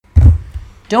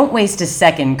Don't waste a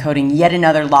second coding yet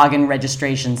another login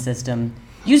registration system.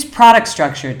 Use Product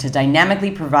Structure to dynamically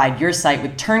provide your site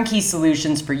with turnkey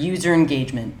solutions for user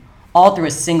engagement, all through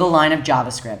a single line of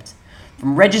JavaScript.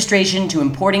 From registration to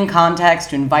importing contacts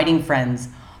to inviting friends,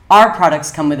 our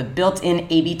products come with a built-in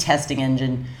A/B testing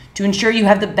engine to ensure you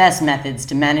have the best methods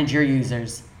to manage your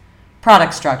users.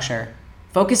 Product Structure.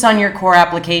 Focus on your core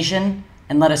application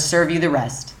and let us serve you the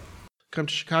rest. Come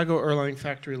to Chicago Erlang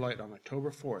Factory Light on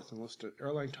October 4th and listen to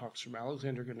Erlang talks from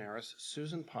Alexander Gunaris,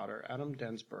 Susan Potter, Adam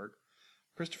Densberg,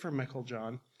 Christopher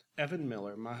Meiklejohn, Evan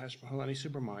Miller, Mahesh Mahalani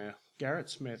Subramaya, Garrett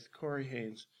Smith, Corey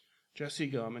Haynes, Jesse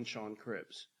Gum, and Sean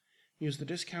Cribbs. Use the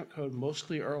discount code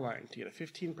MOSTLYERLANG to get a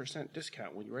 15%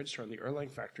 discount when you register on the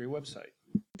Erlang Factory website.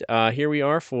 Here we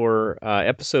are for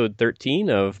episode 13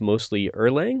 of Mostly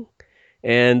Erlang.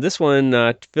 And this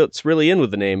one fits really in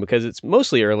with the name because it's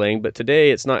mostly Erlang, but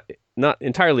today it's not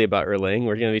entirely about Erlang.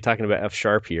 We're going to be talking about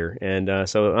F# here. And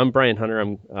so I'm Bryan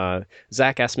Hunter.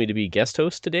 Zach asked me to be guest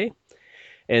host today.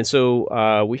 And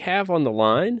so we have on the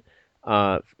line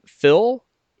Phil,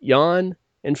 Jan,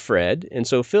 and Fred. And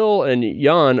so Phil and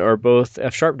Jan are both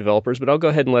F# developers, but I'll go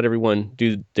ahead and let everyone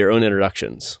do their own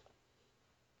introductions.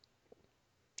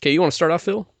 Okay, you want to start off,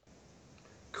 Phil?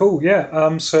 Cool,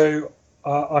 yeah. So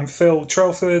I'm Phil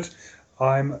Trelford.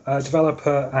 I'm a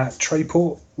developer at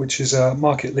Trayport, which is a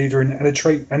market leader in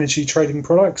energy trading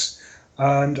products.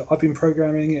 And I've been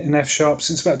programming in F#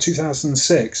 since about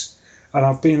 2006. And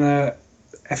I've been a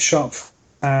F#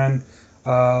 fan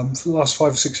for the last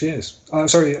 5 or 6 years.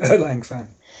 Erlang fan.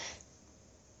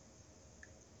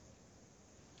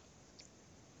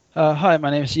 Hi, my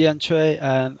name is Ian Choi,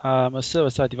 and I'm a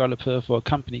server-side developer for a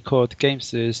company called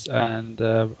Gamesys, and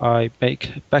I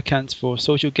make backends for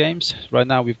social games. Right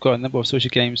now, we've got a number of social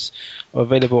games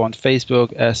available on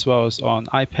Facebook as well as on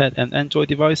iPad and Android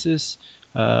devices.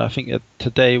 I think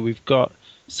today we've got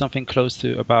something close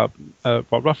to about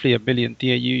roughly 1 million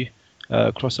DAU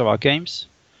across all our games.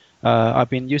 I've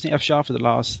been using F# for the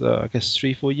last,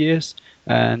 3-4 years,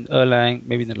 and Erlang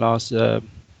maybe in the last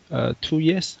 2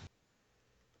 years.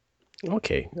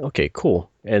 Okay, cool.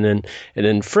 And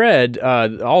then Fred,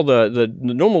 all the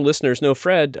normal listeners know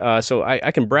Fred, so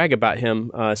I can brag about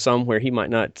him some where he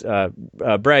might not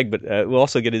brag, but we'll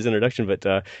also get his introduction.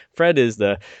 But Fred is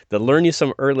the Learn You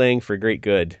Some Erlang for Great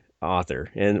Good author,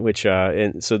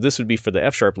 and so this would be for the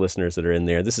F# listeners that are in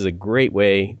there. This is a great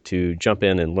way to jump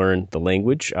in and learn the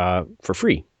language for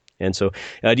free. And so,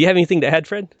 do you have anything to add,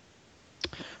 Fred?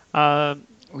 Yeah,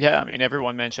 I mean,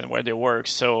 everyone mentioned where they work,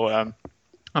 so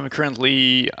I'm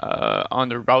currently on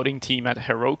the routing team at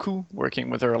Heroku, working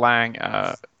with Erlang,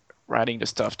 writing the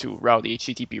stuff to route the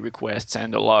HTTP requests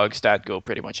and the logs that go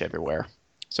pretty much everywhere.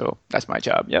 So that's my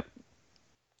job. Yep.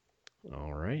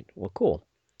 All right. Well, cool.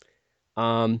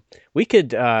 We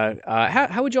could.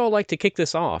 How would you all like to kick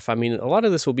this off? I mean, a lot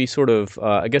of this will be sort of,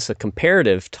 I guess, a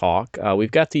comparative talk. We've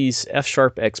got these F#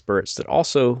 experts that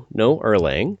also know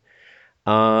Erlang.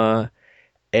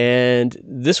 And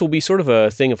this will be sort of a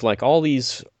thing of like all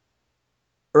these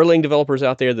Erlang developers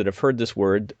out there that have heard this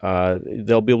word,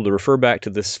 they'll be able to refer back to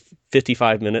this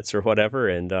 55 minutes or whatever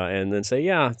and then say,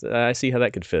 yeah, I see how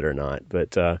that could fit or not.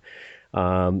 But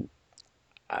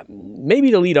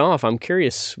maybe to lead off, I'm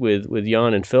curious with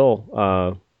Jan and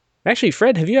Phil. Actually,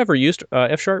 Fred, have you ever used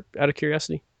F# out of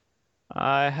curiosity?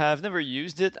 I have never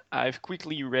used it. I've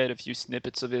quickly read a few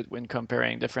snippets of it when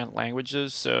comparing different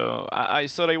languages. So I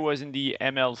thought I was in the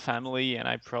ML family, and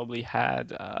I probably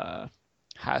had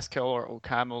Haskell or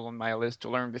OCaml on my list to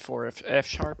learn before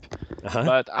F#. Uh-huh.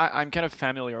 But I'm kind of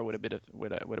familiar with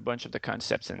a bunch of the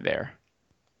concepts in there.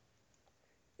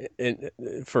 And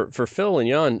for Phil and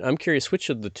Jan, I'm curious, which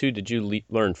of the two did you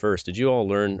learn first? Did you all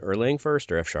learn Erlang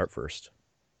first or F# first?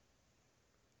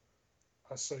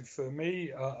 So for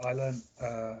me, I learned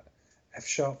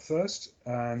F# first,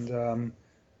 and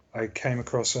I came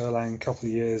across Erlang a couple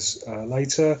of years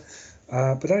later.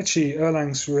 But actually,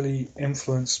 Erlang's really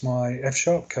influenced my F#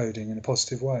 coding in a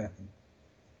positive way.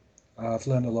 I've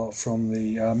learned a lot from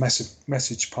the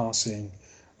message passing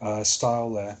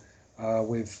style there,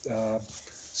 with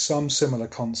some similar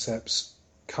concepts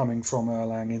coming from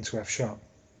Erlang into F#.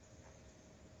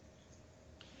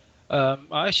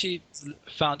 I actually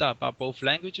found out about both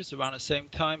languages around the same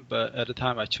time, but at the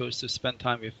time I chose to spend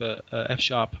time with F#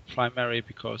 primarily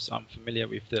because I'm familiar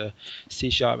with the C#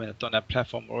 and the .NET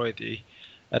platform already.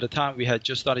 At the time, we had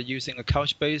just started using a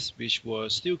Couchbase, which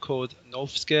was still called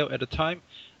Northscale at the time,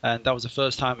 and that was the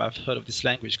first time I've heard of this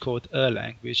language called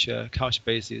Erlang, which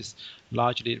Couchbase is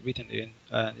largely written in,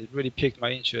 and it really piqued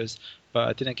my interest, but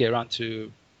I didn't get around to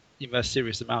invest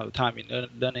serious amount of time in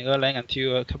learning Erlang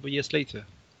until a couple of years later.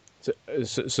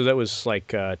 So that was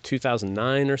like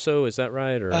 2009 or so. Is that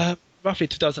right? Or Roughly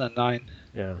 2009.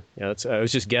 yeah, yeah. That's, I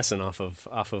was just guessing off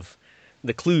of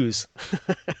the clues.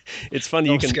 It's funny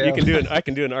Long you scale. can do an I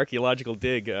can do an archaeological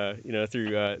dig,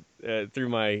 through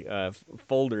my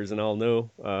folders, and I'll know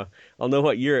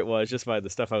what year it was just by the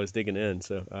stuff I was digging in.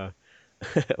 So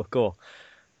well, cool.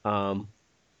 Um,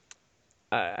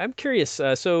 I'm curious.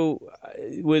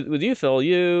 With you, Phil,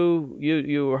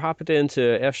 you were hopping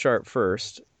into F sharp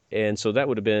first, and so that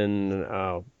would have been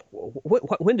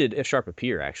when did F sharp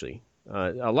appear actually?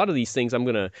 A lot of these things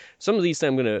some of these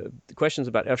things questions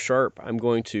about F sharp I'm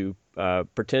going to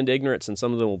pretend ignorance, and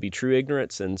some of them will be true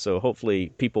ignorance, and so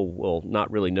hopefully people will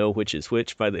not really know which is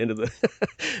which by the end of the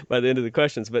by the end of the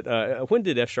questions. But when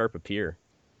did F sharp appear?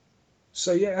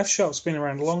 So yeah, F Sharp's been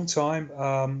around a long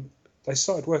time. They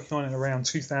started working on it around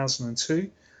 2002.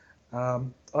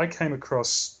 I came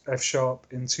across F Sharp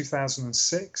in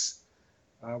 2006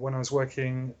 when I was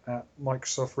working at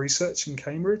Microsoft Research in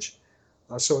Cambridge.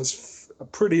 So it's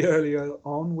pretty early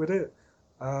on with it.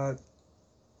 Uh,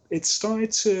 it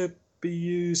started to be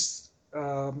used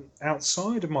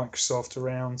outside of Microsoft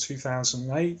around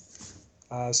 2008.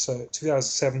 So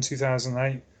 2007,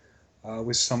 2008,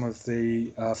 with some of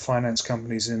the finance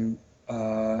companies in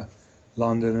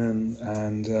London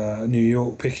and New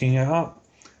York picking it up.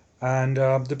 And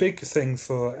the big thing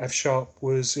for F Sharp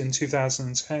was in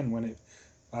 2010 when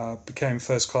it became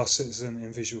first class citizen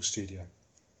in Visual Studio.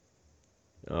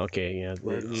 Okay, yeah,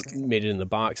 Where it made it in the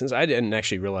box. Since I didn't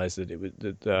actually realize that it was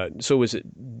that. So was it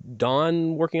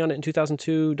Don working on it in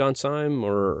 2002, Don Syme,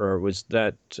 or was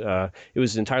that it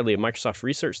was entirely a Microsoft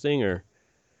Research thing, or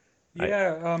I?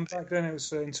 Yeah, back then it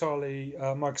was entirely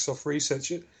Microsoft Research.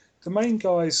 The main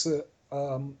guys that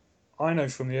I know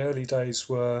from the early days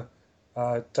were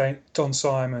Don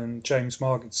Simon, James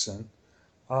Margetson,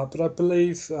 but I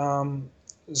believe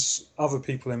there's other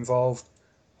people involved.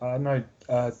 I know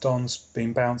Don's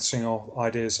been bouncing off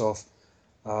ideas off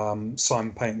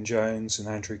Simon Peyton Jones and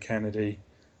Andrew Kennedy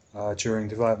during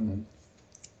development.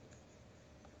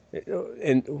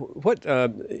 And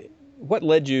what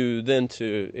led you then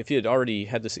to, if you had already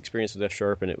had this experience with F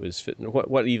sharp and it was fitting,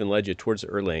 what even led you towards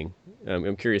Erlang?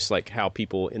 I'm curious, like how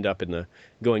people end up in the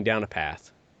going down a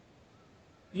path.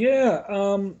 Yeah,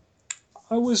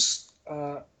 I was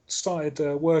started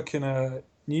working a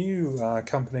new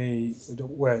company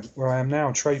where I am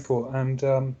now, Trayport,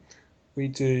 and we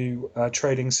do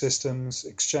trading systems,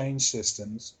 exchange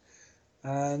systems,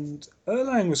 and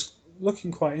Erlang was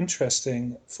looking quite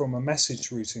interesting from a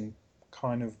message routing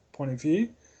kind of point of view,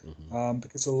 Hmm.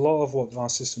 because a lot of what our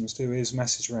systems do is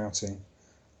message routing,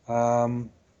 um,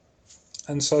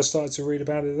 and so I started to read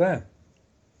about it there.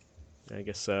 I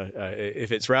guess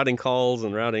if it's routing calls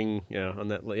and routing, on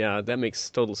that, yeah, that makes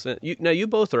total sense. You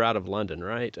both are out of London,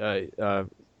 right?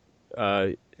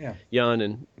 Uh, Yeah. Jan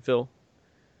and Phil,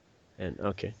 and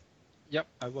okay, Yep,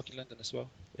 I work in London as well.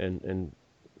 and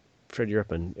Fred, you're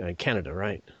up in Canada,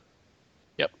 right?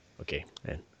 Yep. Okay,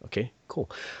 and okay, cool.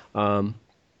 Um,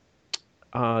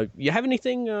 you have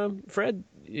anything, Fred?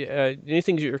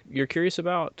 Anything you're curious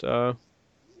about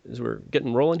as we're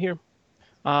getting rolling here?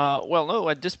 Well, no,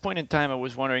 at this point in time, I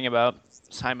was wondering about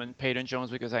Simon Peyton Jones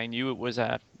because I knew it was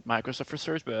at Microsoft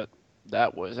Research, but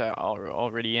that was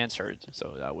already answered,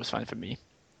 so that was fine for me.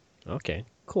 Okay,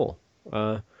 cool.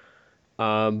 Uh,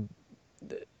 um,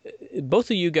 both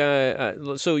of you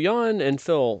guys, so Jan and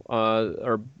Phil,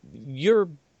 are you're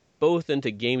both into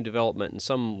game development in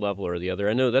some level or the other.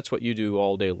 I know that's what you do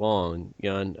all day long,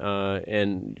 Jan.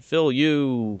 And Phil,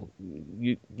 you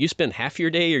spend half your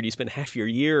day, or do you spend half your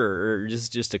year, or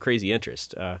just a crazy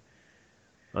interest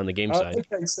on the game side?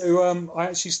 Okay, so I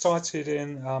actually started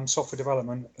in software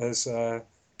development as a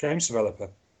games developer,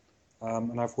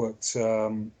 and I've worked.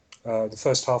 The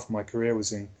first half of my career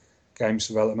was in games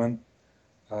development.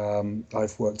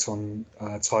 I've worked on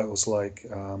titles like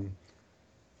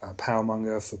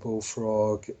Powermonger for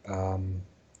Bullfrog,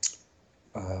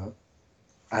 uh,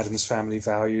 Adam's Family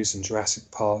Values, and Jurassic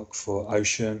Park for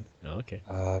Ocean, Oh, okay.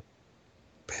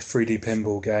 3D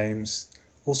pinball games,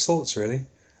 all sorts really.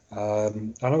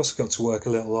 And I also got to work a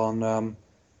little on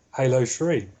Halo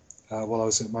 3 while I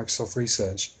was at Microsoft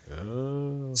Research.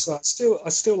 Oh, So I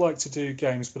still like to do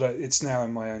games, but it's now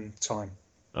in my own time.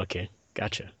 okay,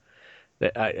 gotcha.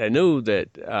 I know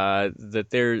that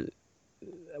there.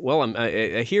 Well,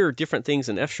 I hear different things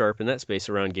in F sharp in that space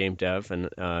around game dev, and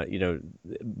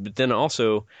but then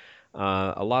also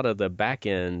a lot of the back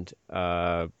end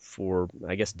for,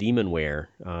 I guess, Demonware,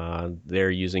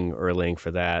 they're using Erlang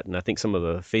for that, and I think some of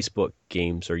the Facebook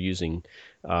games are using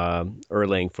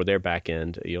Erlang for their back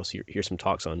end. You'll hear some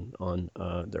talks on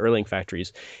the Erlang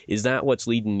factories. Is that what's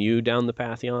leading you down the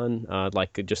path, Jan?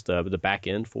 Like just the back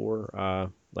end for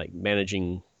like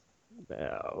managing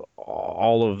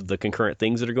all of the concurrent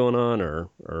things that are going on, or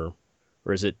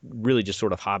is it really just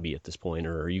sort of hobby at this point,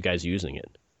 or are you guys using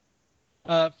it?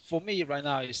 For me right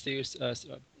now, it's still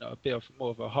a bit of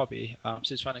more of a hobby. I'm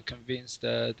still trying to convince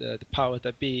the power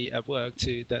that be at work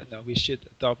to that we should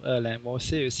adopt Erlang more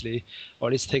seriously, or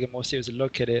at least take a more serious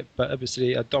look at it. But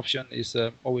obviously, adoption is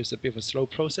always a bit of a slow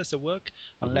process of work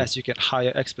unless you can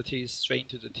hire expertise straight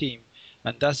into the team.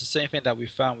 And that's the same thing that we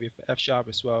found with F Sharp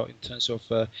as well in terms of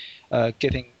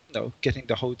getting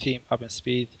the whole team up in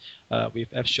speed with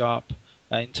F Sharp.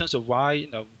 In terms of why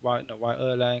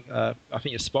Erlang, I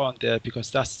think you're spot on there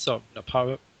because that's sort of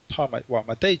part of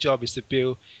my day job is to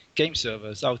build game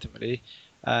servers ultimately,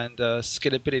 and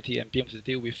scalability and being able to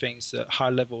deal with things at high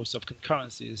levels of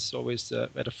concurrency is always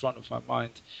at the front of my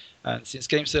mind. And since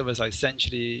game servers are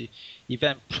essentially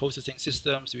event processing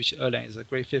systems, which Erlang is a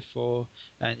great fit for,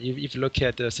 and if you look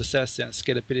at the success and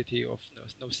scalability of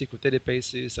NoSQL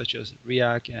databases such as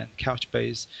React and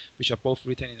Couchbase, which are both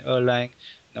written in Erlang,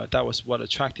 that was what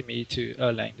attracted me to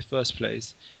Erlang in the first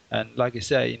place. And like I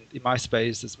say, in my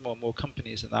space, there's more and more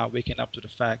companies are now waking up to the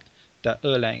fact that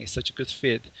Erlang is such a good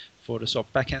fit for the sort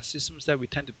of backend systems that we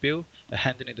tend to build,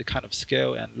 handling the kind of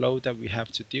scale and load that we have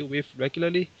to deal with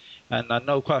regularly. And I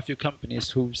know quite a few companies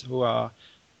who are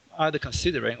either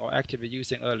considering or actively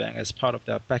using Erlang as part of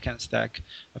their backend stack.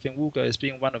 I think Wooga is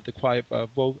being one of the quite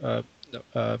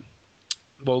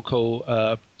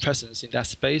vocal presence in that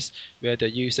space where they're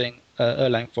using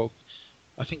Erlang for,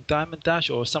 I think, Diamond Dash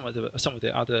or some of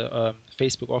the other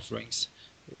Facebook offerings,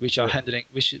 which are handling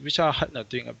which are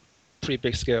doing a pretty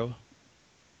big scale.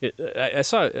 I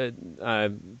saw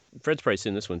Fred's probably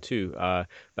seen this one too, but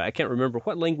I can't remember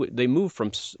what language they moved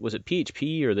from. Was it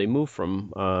PHP or they moved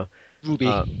from Ruby.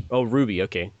 Oh, Ruby.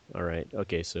 Okay, all right.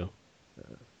 Okay, so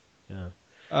yeah.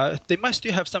 They might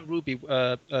still have some Ruby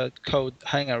code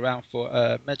hanging around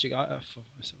for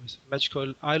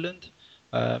Magical Island.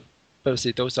 But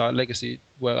obviously, those are legacy.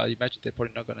 Well, I imagine they're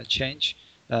probably not going to change,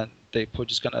 and they're probably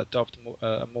just going to adopt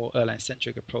a more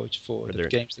Erlang-centric approach for the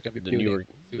games they're going to be building.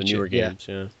 The newer games,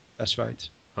 yeah. That's right.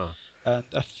 Huh. And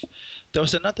there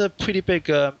was another pretty big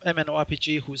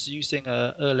MMORPG who's using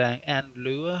Erlang and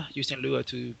Lua, using Lua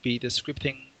to be the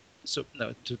scripting,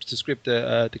 to script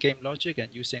the game logic,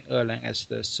 and using Erlang as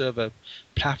the server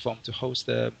platform to host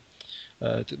the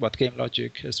game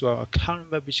logic as well. I can't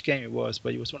remember which game it was,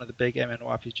 but it was one of the big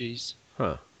MMORPGs.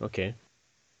 Huh. Okay.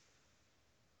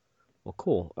 Well,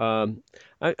 cool. I'm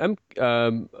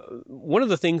one of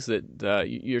the things that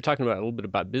you're talking about a little bit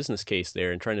about business case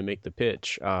there and trying to make the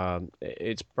pitch.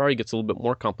 It's probably gets a little bit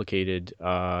more complicated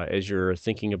as you're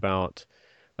thinking about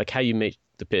like how you make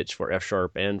the pitch for F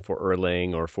Sharp and for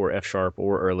Erlang or for F Sharp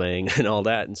or Erlang and all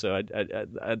that. And so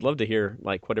I'd love to hear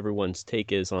like what everyone's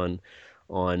take is on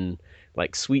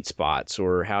like sweet spots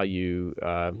or how you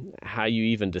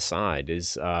even decide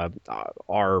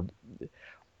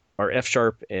are F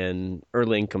Sharp and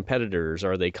Erlang competitors?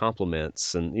 Are they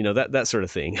complements? And that sort of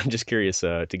thing. I'm just curious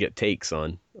to get takes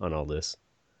on all this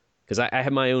because I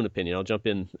have my own opinion. I'll jump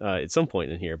in at some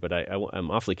point in here, but I'm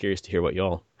awfully curious to hear what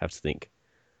y'all have to think.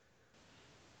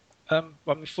 I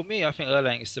mean, for me, I think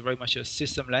Erlang is very much a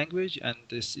system language, and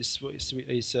this is sweet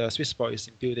spot is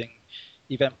in building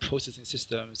event processing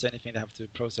systems, anything that have to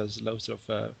process loads of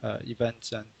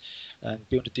events and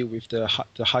be able to deal with the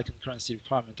high concurrency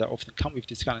requirement that often come with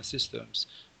these kind of systems.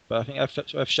 But I think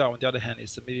F Sharp, on the other hand,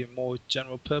 is maybe a more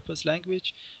general purpose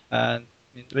language. And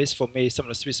at least for me, some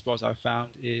of the sweet spots I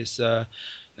found is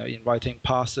in writing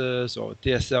parsers or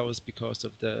DSLs because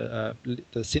of the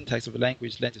syntax of the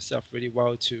language lends itself really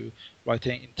well to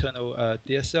writing internal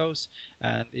DSLs,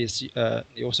 and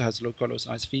it also has those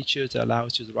nice features that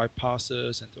allows you to write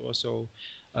parsers and also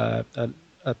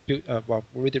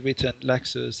already written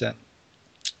lexers and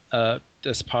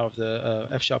that's part of the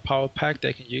F Sharp Power Pack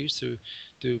they can use to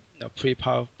do pretty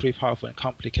powerful and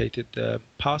complicated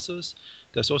parsers.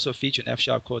 There's also a feature in F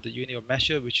Sharp called the unit of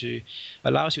measure, which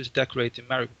allows you to decorate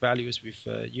numeric values with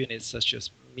units such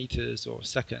as meters or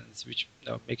seconds, which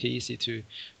make it easy to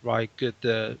write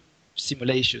good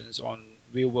simulations on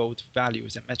real-world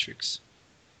values and metrics.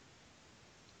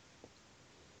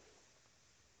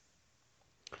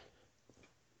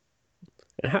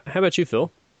 How about you, Phil?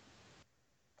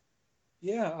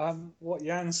 Yeah, what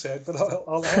Jan said, but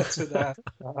I'll add to that.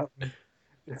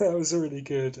 That was a really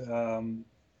good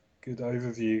good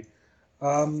overview.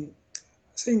 I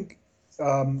think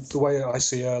the way I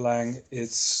see Erlang,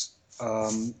 it's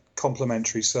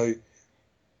complementary. So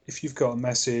if you've got a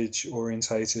message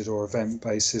orientated or event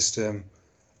based system,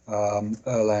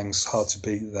 Erlang's hard to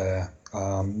beat there.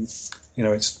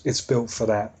 It's built for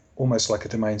that, almost like a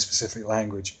domain specific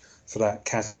language for that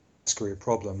category of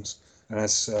problems. And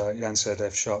as Jan said,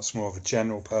 F Sharp's more of a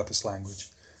general purpose language.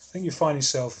 I think you find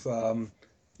yourself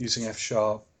using F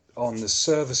Sharp on the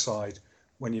server side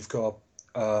when you've got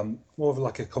more of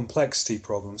like a complexity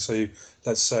problem. So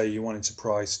let's say you wanted to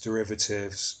price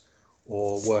derivatives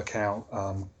or work out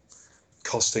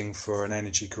costing for an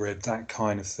energy grid, that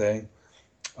kind of thing.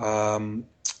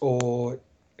 Or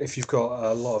if you've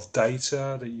got a lot of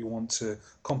data that you want to,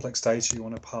 complex data you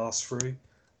want to pass through,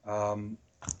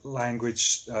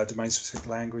 language, domain-specific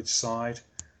language side.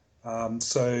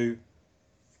 So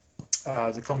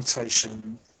the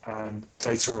computation and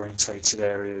data-orientated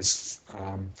areas,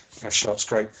 F Sharp's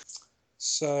great.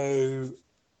 So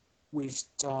we've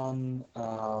done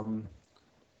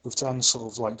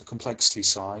sort of like the complexity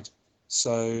side.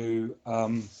 So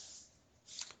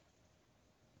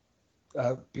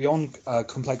beyond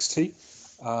complexity,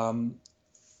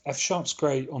 F Sharp's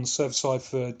great on the server side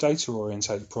for data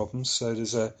orientated problems. So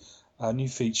there's a new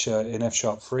feature in F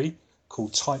Sharp 3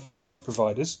 called type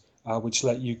providers, which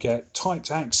let you get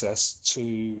typed access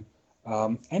to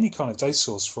any kind of data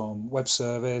source from web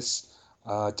service,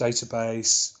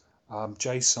 database,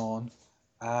 JSON,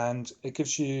 and it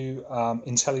gives you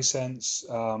IntelliSense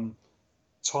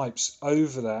types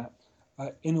over that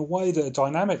in a way that a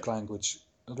dynamic language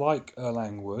like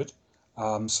Erlang would.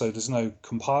 So there's no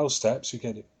compile steps, you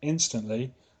get it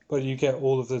instantly, but you get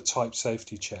all of the type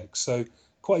safety checks. So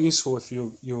quite useful if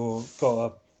you've got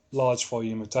a large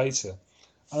volume of data.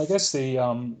 And I guess the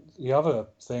other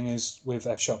thing is with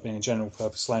F Sharp being a general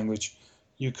purpose language,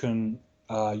 you can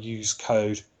use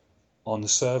code on the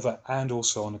server and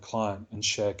also on the client and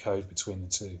share code between the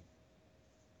two.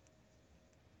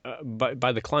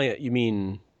 By the client, you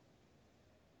mean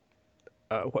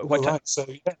what type? Right. So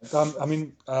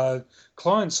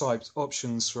client side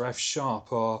options for F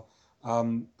Sharp are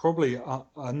probably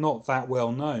are not that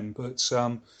well known, but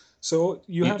so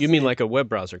you have You mean like a web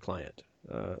browser client,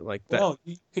 like that? well,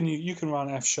 you can run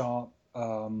F Sharp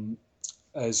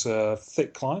as a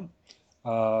thick client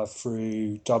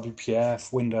through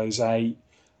WPF, Windows 8.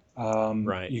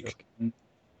 Right.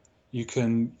 You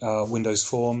can Windows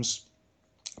Forms,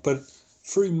 but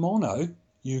through Mono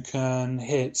you can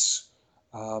hit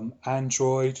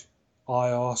Android,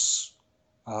 iOS,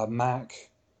 Mac,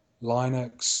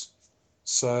 Linux.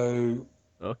 So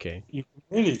Okay. you can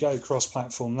really go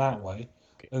cross-platform that way.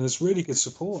 Okay. And there's really good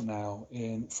support now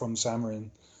from Xamarin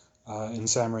in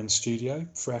Xamarin Studio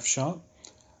for F Sharp.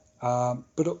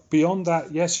 But beyond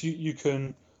that, yes, you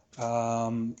can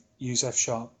use F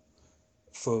Sharp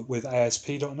with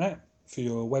ASP.NET for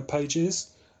your web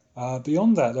pages.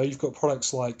 Beyond that, though, you've got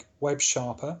products like Web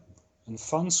Sharper and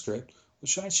FunScript,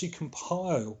 which actually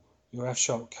compile your F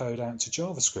Sharp code out to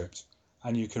JavaScript,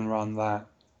 and you can run that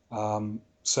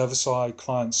server side,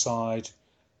 client side,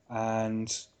 and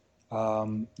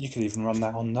you can even run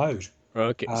that on Node.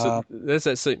 Okay. So that's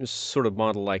that same sort of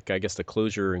model, like I guess the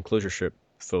Clojure and ClojureScript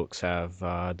folks have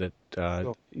that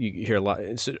Sure. you hear a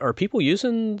lot. So are people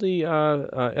using the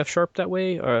F Sharp that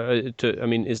way? I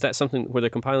mean, is that something where they're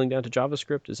compiling down to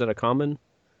JavaScript? Is that a common,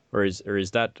 or is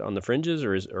that on the fringes,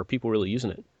 or are people really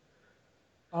using it?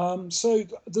 So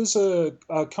there's a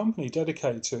company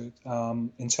dedicated to it,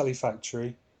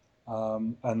 IntelliFactory,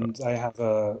 and they have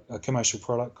a commercial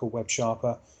product called Web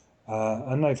Sharper,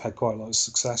 and they've had quite a lot of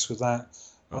success with that.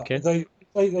 Okay.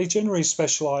 They generally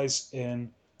specialize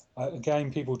in,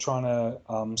 again, people trying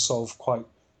to solve quite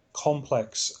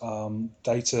complex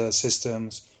data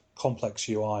systems, complex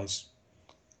UIs.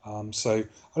 So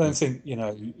I don't think you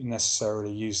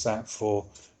necessarily use that for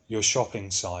your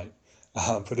shopping site,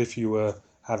 but if you were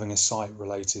having a site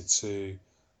related to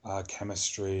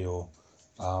chemistry or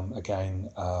again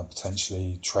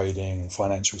potentially trading,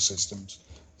 financial systems,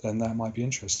 then that might be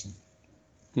interesting.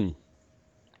 Hmm.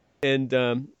 And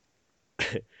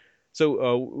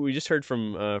so we just heard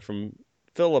from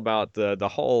Phil about the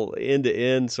whole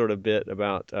end-to-end sort of bit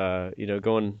about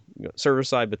going server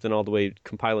side, but then all the way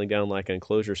compiling down like an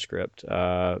ClojureScript,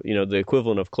 the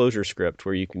equivalent of ClojureScript,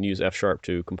 where you can use F Sharp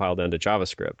to compile down to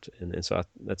JavaScript, and so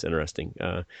that's interesting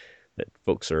that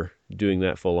folks are doing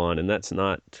that full on, and that's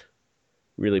not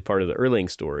really part of the Erlang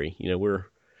story.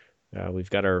 We've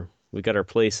got our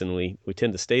place, and we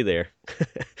tend to stay there.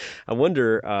 I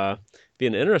wonder, be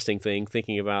an interesting thing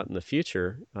thinking about in the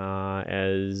future,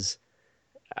 as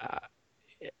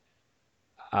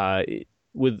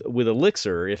with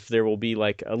Elixir, if there will be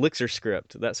like Elixir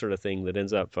script, that sort of thing that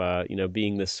ends up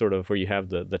being this sort of where you have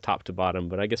the top to bottom.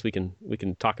 But I guess we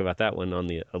can talk about that one on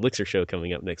the Elixir show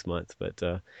coming up next month.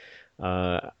 But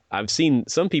I've seen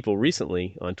some people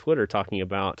recently on Twitter talking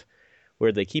about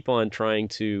where they keep on trying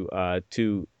to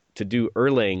do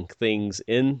Erlang things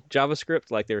in JavaScript,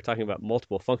 like they were talking about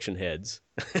multiple function heads.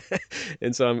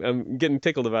 And so I'm getting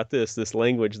tickled about this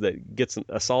language that gets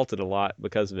assaulted a lot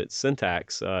because of its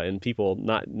syntax and people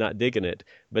not digging it.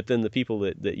 But then the people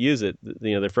that use it,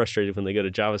 they're frustrated when they go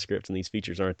to JavaScript and these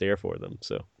features aren't there for them.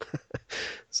 So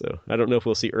so I don't know if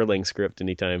we'll see Erlang script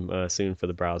anytime soon for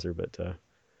the browser, but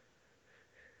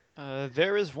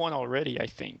There is one already, I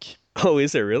think. oh,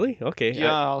 is there really? Okay.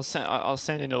 Yeah, I'll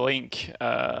send in a link.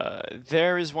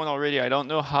 There is one already. I don't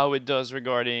know how it does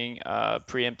regarding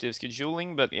preemptive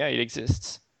scheduling, but yeah, it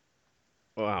exists.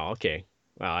 Wow. Okay.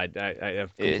 Wow. I've completely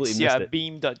It's missed yeah, it.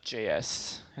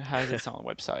 beam.js. It has its own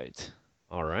website.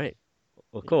 All right.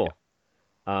 Well, Yeah. cool.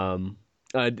 Um,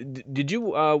 did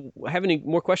you have any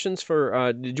more questions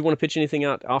for? Did you want to pitch anything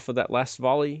out off of that last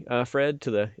volley, Fred,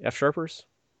 to the F sharpers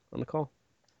on the call?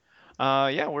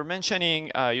 Yeah, we're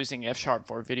mentioning using F#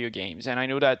 for video games, and I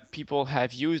know that people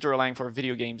have used Erlang for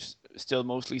video games, still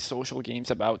mostly social games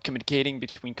about communicating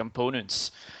between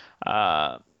components.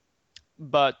 Uh,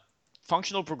 but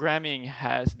functional programming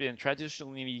has been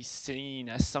traditionally seen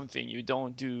as something you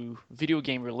don't do video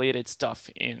game related stuff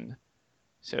in.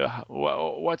 So,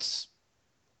 what's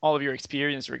all of your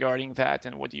experience regarding that,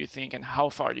 and what do you think, and how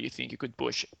far do you think you could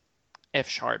push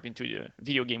F# into the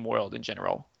video game world in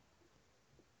general?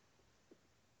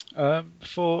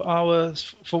 For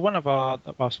one of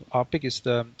our biggest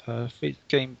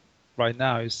game right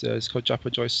now is it's called Japa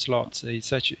Joy Slots.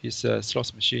 It's a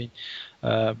slots machine,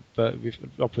 but we've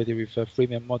operated with a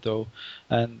freemium model,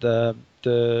 and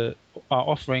the our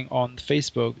offering on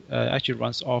Facebook actually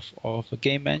runs off of a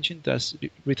game engine that's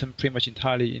written pretty much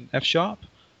entirely in F sharp.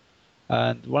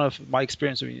 And one of my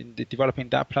experience in developing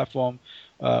that platform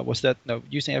was that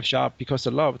using F sharp, because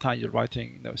a lot of time you're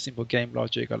writing simple game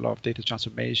logic, a lot of data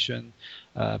transformation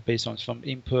based on some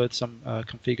input, some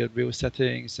configured real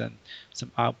settings, and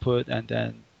some output, and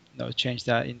then change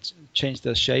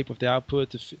the shape of the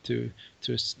output to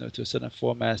a certain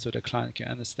format so the client can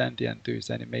understand it and do its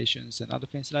animations and other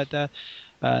things like that.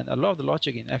 And a lot of the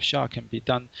logic in F sharp can be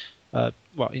done.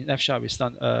 In F sharp it's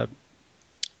done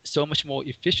so much more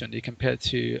efficiently compared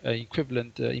to an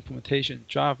equivalent implementation in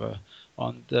Java.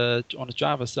 On the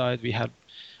Java side, we have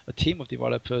a team of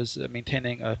developers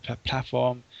maintaining a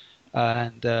platform,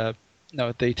 and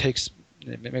maybe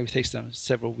takes them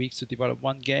several weeks to develop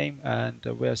one game. And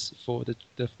whereas for the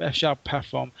F#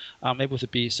 platform, I'm able to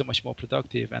be so much more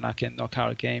productive, and I can knock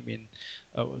out a game in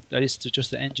at least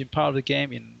just the engine part of the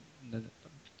game in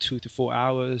 2 to 4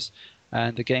 hours,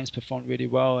 and the games perform really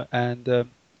well. And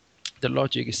the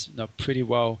logic is pretty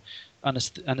well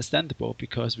understandable,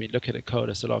 because when you look at the code,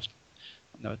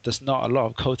 there's not a lot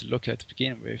of code to look at to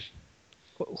begin with.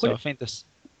 So I think that's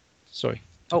sorry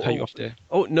to cut you off there.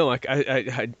 Oh no,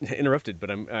 I interrupted, but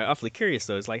I'm awfully curious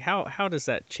though. It's like how does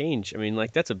that change? I mean,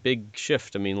 like that's a big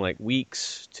shift. I mean, like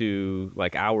weeks to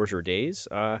like hours or days.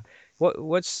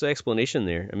 What's the explanation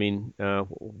there? I mean,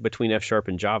 between F sharp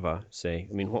and Java, say.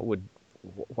 I mean,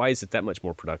 why is it that much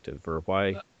more productive, or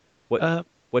what Uh,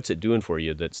 what's it doing for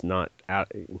you that's not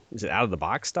out? Is it out of the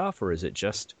box stuff, or is it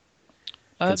just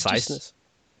conciseness? just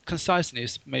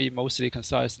conciseness, maybe mostly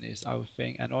conciseness, I would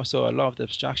think, and also a lot of the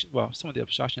abstraction. Well, some of the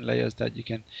abstraction layers that you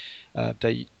can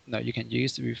you can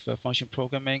use with function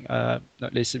programming,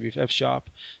 not listed with F sharp.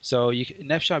 So in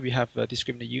F sharp you have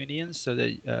discriminant unions, so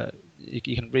that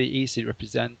you can really easily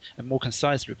represent and more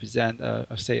concise represent,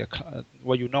 say,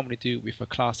 what you normally do with a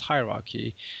class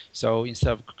hierarchy. So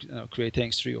instead of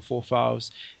creating 3 or 4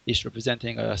 files, each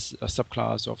representing a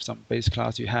subclass of some base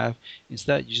class you have,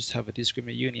 instead you just have a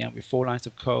discriminant union with 4 lines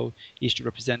of code, each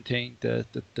representing the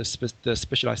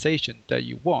specialization that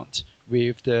you want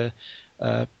with the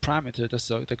parameter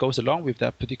that goes along with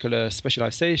that particular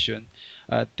specialization.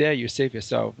 There you save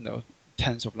yourself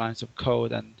tens of lines of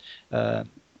code, and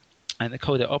the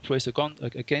code that operates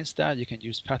against that. You can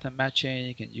use pattern matching.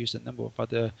 You can use a number of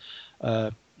other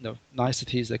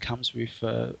niceties that comes with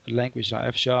a language like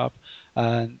F sharp,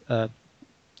 and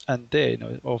there,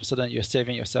 all of a sudden you're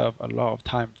saving yourself a lot of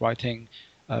time writing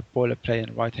boilerplate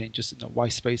and writing just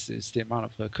white spaces. The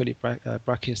amount of curly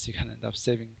brackets you can end up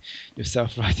saving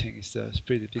yourself writing is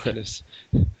pretty ridiculous.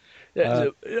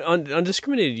 So on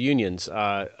discriminated unions,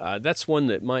 that's one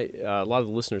that might a lot of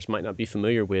the listeners might not be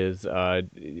familiar with.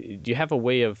 Do you have a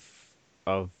way of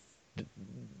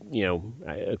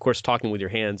of course, talking with your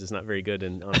hands is not very good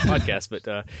on a podcast.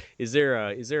 But is there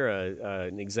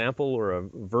an example or a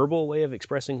verbal way of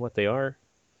expressing what they are?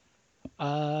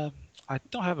 I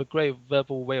don't have a great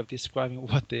verbal way of describing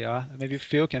what they are. Maybe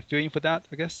Phil can fill in for that,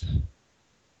 I guess.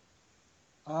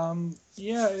 Well,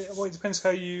 it depends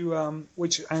how you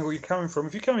which angle you're coming from.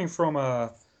 If you're coming from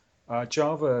a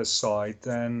Java side,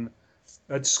 then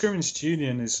a discriminated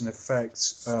union is in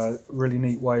effect a really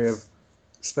neat way of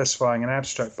specifying an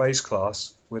abstract base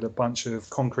class with a bunch of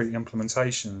concrete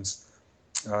implementations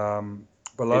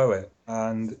below it,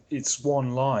 and it's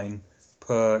one line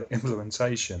per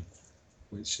implementation,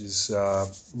 which is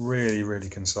really, really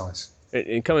concise.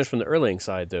 And coming from the Erlang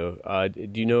side, though,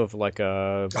 do you know of like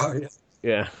a Oh, yeah.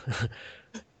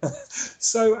 yeah?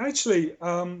 So actually,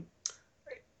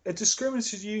 a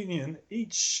discriminated union,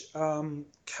 each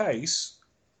case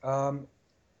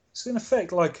is in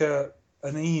effect like an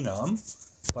enum,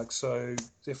 like so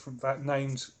different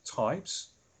named types.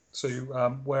 So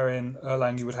wherein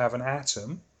Erlang you would have an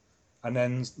atom, and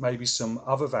then maybe some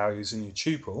other values in your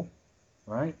tuple,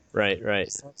 right? Right.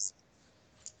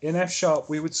 In F sharp,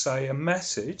 we would say a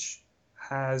message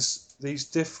has these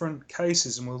different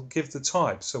cases, and we'll give the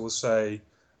type. So we'll say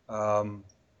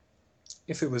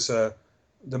if it was the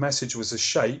message was a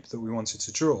shape that we wanted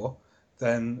to draw,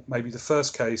 then maybe the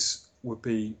first case would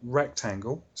be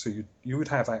rectangle. So you would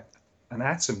have an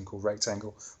atom called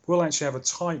rectangle. We'll actually have a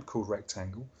type called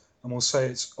rectangle, and we'll say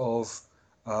it's of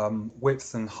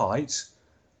width and height,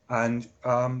 and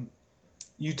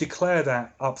you declare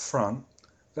that up front.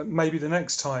 That maybe the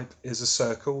next type is a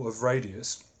circle of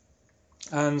radius,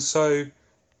 and so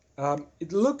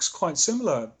it looks quite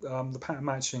similar, the pattern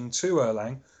matching to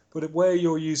Erlang, but where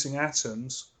you're using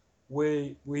atoms,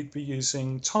 we'd be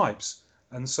using types,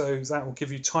 and so that will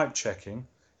give you type checking.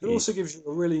 It also gives you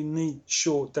a really neat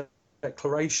short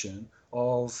declaration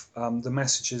of the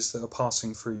messages that are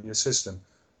passing through your system.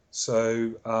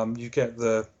 So you get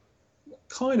the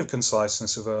kind of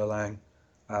conciseness of Erlang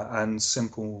and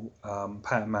simple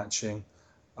pattern matching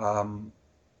that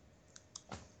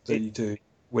you do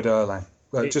with Erlang,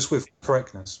 just with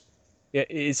correctness. Yeah,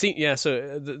 it seems. Yeah,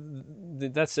 so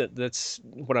that's it. That's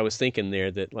what I was thinking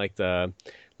there. That like at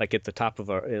the top of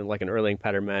like an Erlang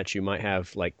pattern match, you might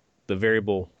have like the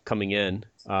variable coming in,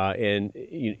 and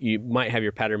you might have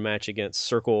your pattern match against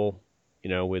circle,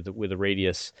 with a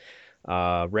radius,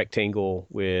 rectangle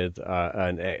with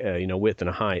width and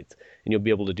a height, and you'll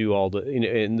be able to do all the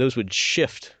and those would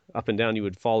shift up and down. You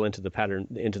would fall into the pattern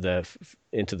into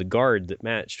the guard that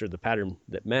matched or the pattern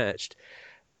that matched.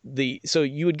 So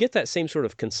you would get that same sort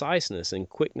of conciseness and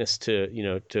quickness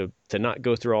to not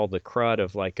go through all the crud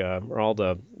of like or all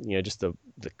the just the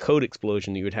code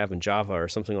explosion that you would have in Java or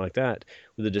something like that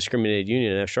with the discriminated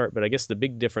union in F sharp. But I guess the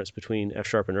big difference between F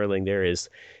sharp and Erlang there is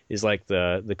like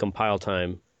the compile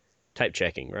time type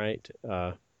checking, right?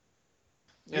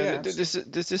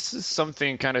 This is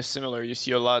something kind of similar. You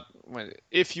see a lot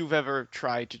if you've ever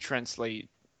tried to translate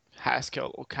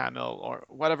Haskell or Camel or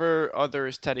whatever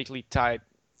other statically typed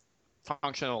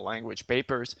functional language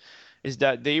papers, is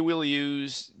that they will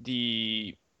use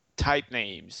the type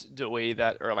names the way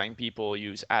that Erlang people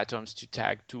use atoms to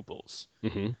tag tuples.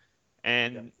 Mm-hmm.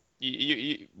 And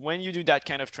when you do that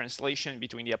kind of translation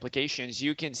between the applications,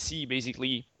 you can see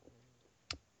basically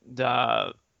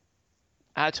the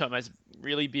atom as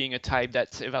really being a type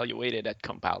that's evaluated at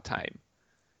compile time.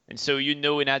 And so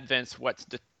in advance what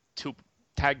the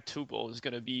tag tuple is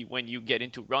going to be when you get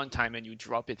into runtime and you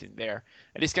drop it in there.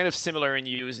 And it's kind of similar in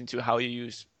use into how you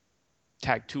use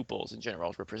tag tuples in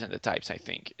general to represent the types, I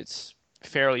think. It's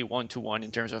fairly one-to-one in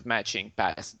terms of matching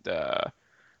past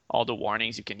all the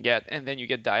warnings you can get. And then you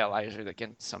get dialyzer that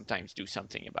can sometimes do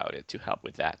something about it to help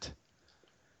with that.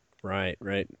 Right.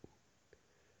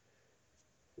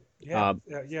 Yeah,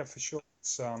 for sure.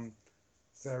 It's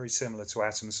very similar to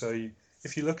Atom. So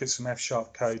if you look at some F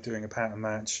sharp code doing a pattern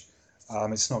match,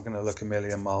 it's not going to look a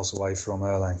million miles away from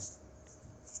Erlang.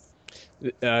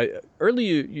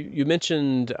 Earlier, you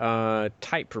mentioned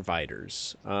type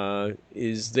providers.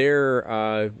 Is there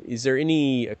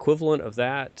any equivalent of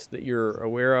that you're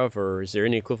aware of, or is there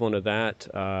any equivalent of that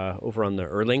over on the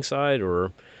Erlang side,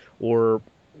 or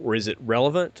is it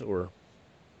relevant, or?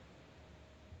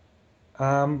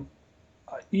 I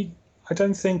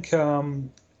don't think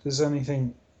there's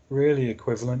anything really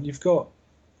equivalent. You've got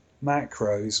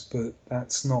macros, but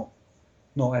that's not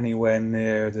anywhere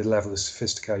near the level of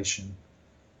sophistication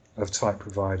of type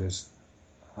providers.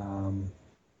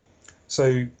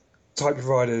 So type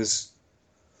providers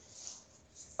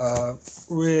are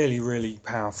really, really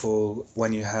powerful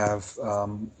when you have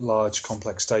large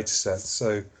complex data sets.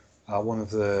 So one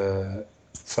of the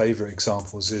favourite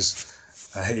examples is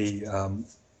a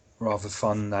rather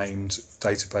fun named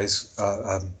dataset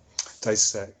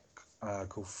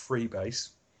called Freebase,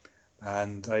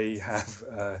 and they have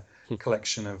a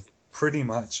collection of pretty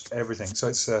much everything. So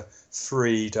it's a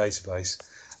free database,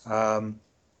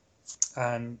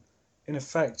 and in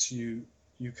effect, you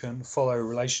can follow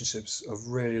relationships of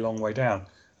really long way down,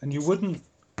 and you wouldn't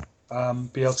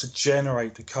be able to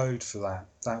generate the code for that.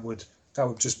 That would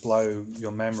just blow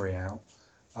your memory out.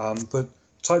 But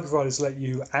type providers let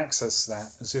you access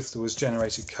that as if there was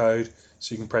generated code,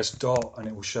 so you can press dot and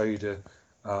it will show you the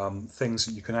things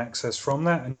that you can access from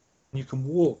that, and you can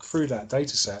walk through that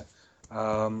data set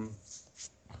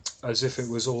as if it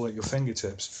was all at your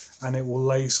fingertips, and it will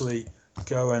lazily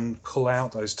go and pull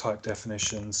out those type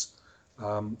definitions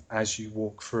as you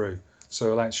walk through. So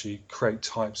it'll actually create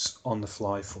types on the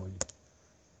fly for you.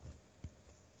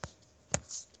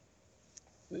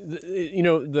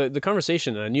 The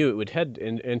conversation, I knew it would head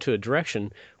into a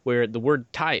direction where the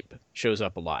word type shows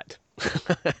up a lot.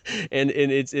 and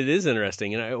it is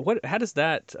interesting. And how does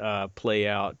that play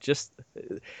out? Just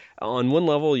on one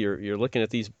level, you're looking at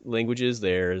these languages.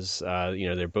 There's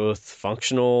they're both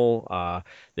functional.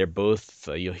 They're both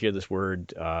you'll hear this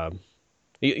word.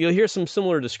 You'll hear some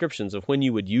similar descriptions of when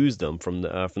you would use them from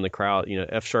the crowd.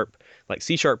 F#, like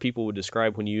C# people would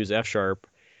describe when you use F#.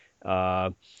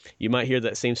 You might hear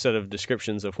that same set of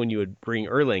descriptions of when you would bring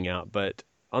Erlang out, but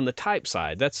on the type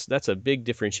side, that's a big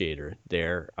differentiator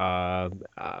there. How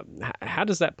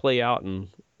does that play out, and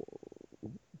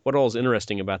what all is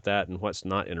interesting about that, and what's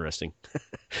not interesting?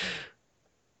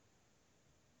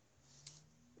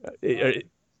 Do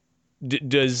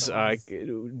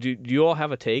you all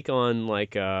have a take on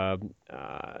like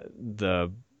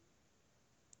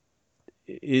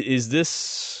is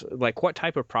this like what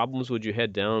type of problems would you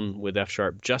head down with F#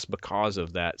 just because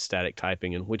of that static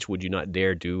typing, and which would you not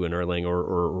dare do in Erlang,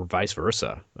 or vice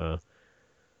versa?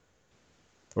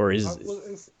 Or is well,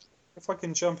 if I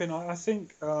can jump in, I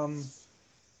think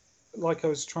like I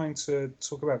was trying to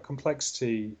talk about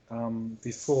complexity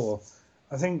before,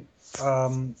 I think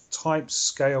types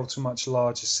scale to much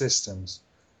larger systems.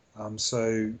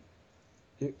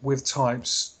 With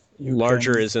types,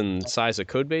 larger is in size of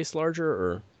code base larger,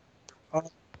 or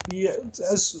yeah,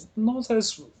 not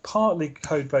as partly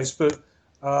code base, but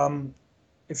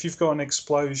if you've got an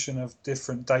explosion of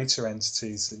different data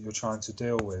entities that you're trying to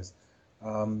deal with,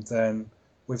 then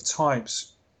with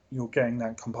types you're getting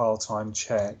that compile time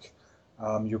check.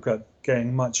 You're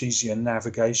getting much easier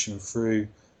navigation through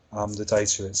the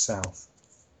data itself.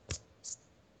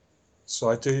 So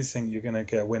I do think you're going to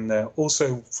get a win there.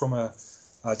 Also, from a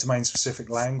domain-specific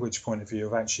language point of view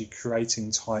of actually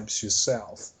creating types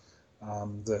yourself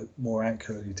that more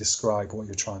accurately describe what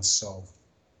you're trying to solve.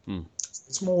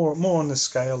 It's more on the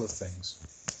scale of things.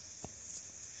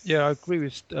 Yeah, I agree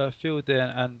with Phil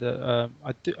there, and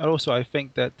I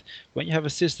think that when you have a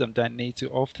system that needs to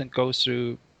often go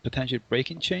through potential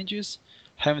breaking changes,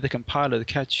 having the compiler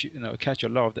catch a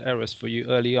lot of the errors for you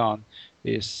early on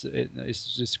is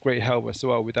just great help as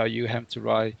well, without you having to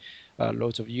write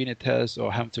loads of unit tests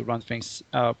or having to run things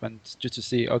up and just to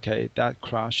see, okay, that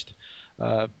crashed.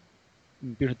 Being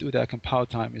able to do that compile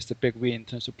time is the big win in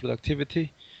terms of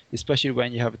productivity, especially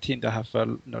when you have a team that have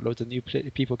loads of new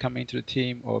people coming into the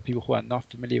team, or people who are not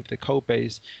familiar with the code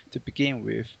base to begin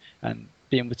with, and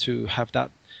being able to have that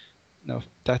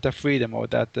that freedom, or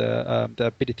that the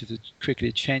ability to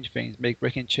quickly change things, make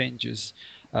breaking changes,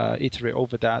 iterate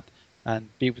over that, and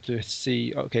be able to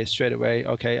see, okay, straight away,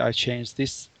 okay, I changed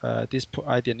this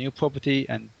idea, new property,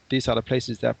 and these are the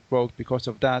places that broke because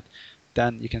of that.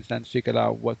 Then you can then figure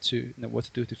out what to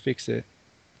do to fix it.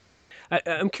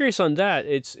 I'm curious on that.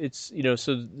 It's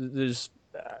so there's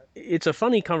it's a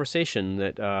funny conversation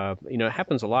that it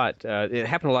happens a lot. It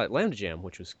happened a lot at Lambda Jam,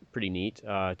 which was pretty neat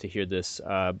to hear this.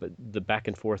 But the back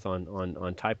and forth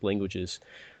on type languages,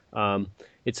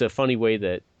 it's a funny way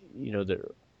that the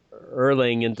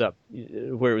Erlang ends up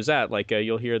where it was at. Like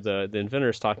you'll hear the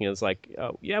inventors talking. It's like,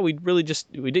 oh, yeah, we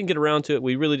didn't get around to it.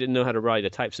 We really didn't know how to write a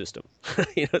type system.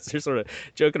 They're sort of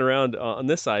joking around on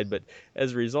this side, but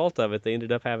as a result of it, they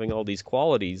ended up having all these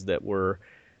qualities that were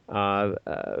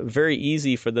very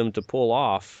easy for them to pull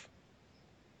off.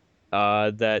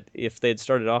 That if they had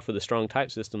started off with a strong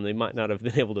type system, they might not have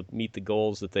been able to meet the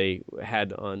goals that they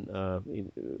had on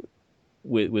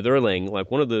with Erlang.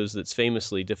 Like one of those that's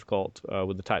famously difficult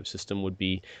with the type system would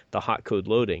be the hot code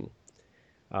loading.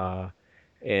 There's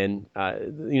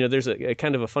a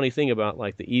kind of a funny thing about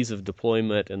like the ease of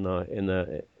deployment and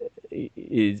the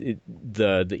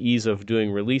ease of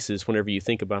doing releases. Whenever you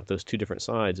think about those two different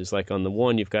sides, it's like on the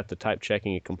one you've got the type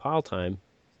checking and compile time,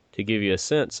 to give you a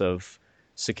sense of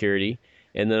security,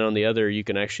 and then on the other you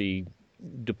can actually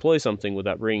deploy something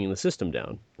without bringing the system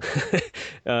down.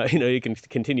 You can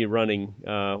continue running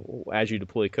as you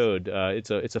deploy code.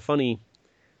 It's a funny,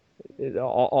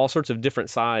 all sorts of different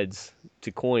sides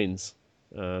to coins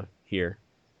here.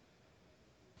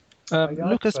 I gotta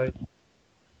Lucas, say,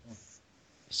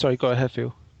 sorry, go ahead,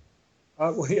 Phil.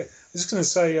 well, yeah, I was just going to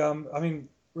say, I mean,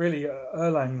 really,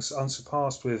 Erlang's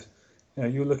unsurpassed with,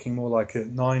 you're looking more like at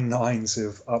 9 nines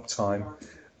of uptime,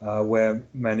 where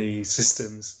many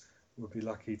systems would be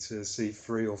lucky to see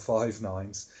 3 or 5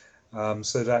 nines.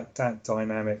 So that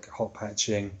dynamic hot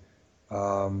patching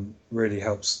really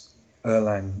helps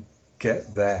Erlang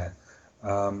get there,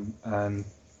 and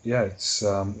yeah,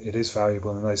 it is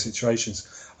valuable in those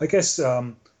situations. I guess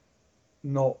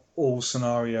not all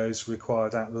scenarios require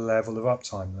that level of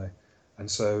uptime though, and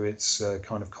so it's a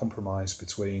kind of compromise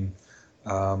between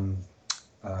um,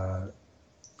 uh,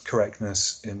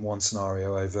 correctness in one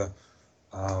scenario over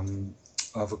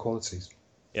other qualities.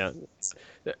 Yeah.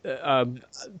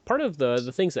 Part of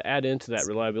the things that add into that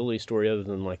reliability story, other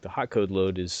than like the hot code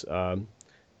load, is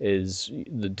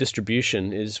the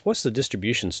distribution. What's the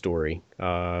distribution story?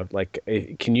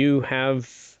 Can you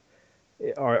have?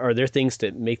 Are there things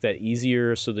that make that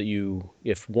easier so that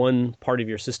if one part of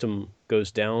your system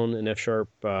goes down in F sharp,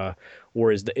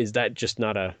 or is that just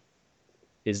not a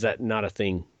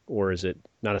thing, or is it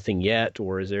not a thing yet,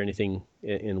 or is there anything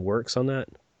in works on that?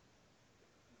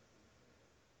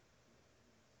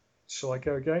 Shall I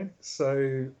go again?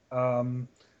 So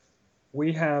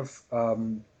we have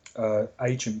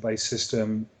agent-based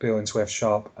system built into F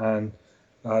sharp, and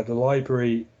the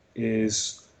library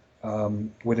is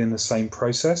within the same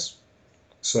process.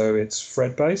 So it's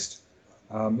thread-based.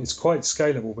 It's quite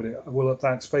scalable, but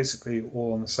that's basically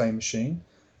all on the same machine.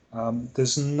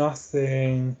 There's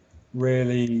nothing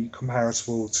really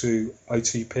comparable to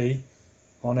OTP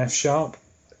on F sharp.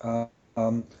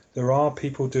 Um, there are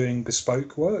people doing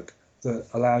bespoke work that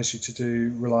allows you to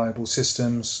do reliable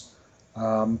systems,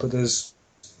 but there's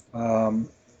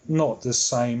not the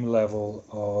same level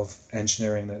of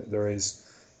engineering that there is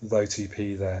with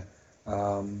OTP there.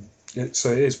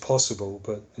 So it is possible,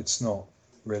 but it's not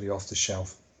really off the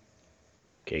shelf.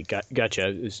 Okay, gotcha.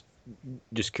 I was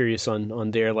just curious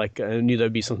on there. Like, I knew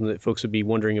that'd be something that folks would be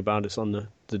wondering about. Is on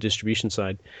the distribution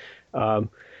side. Um,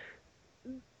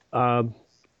 um,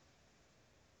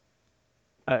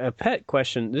 a pet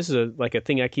question. This is like a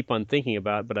thing I keep on thinking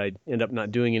about, but I end up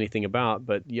not doing anything about.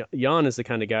 But Jan is the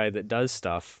kind of guy that does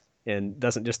stuff and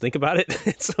doesn't just think about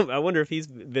it. So I wonder if he's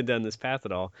been down this path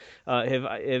at all. Have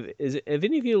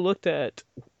any of you looked at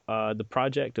the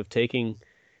project of taking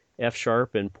F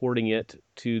sharp and porting it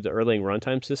to the Erlang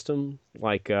runtime system,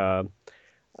 like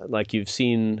you've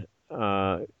seen,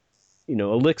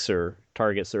 Elixir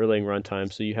targets the Erlang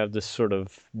runtime, so you have this sort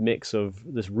of mix of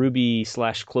this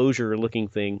Ruby/Clojure looking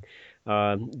thing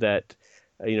that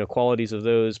qualities of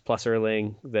those plus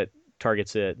Erlang that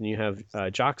targets it, and you have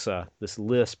Joxa, this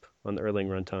Lisp on the Erlang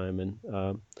runtime, and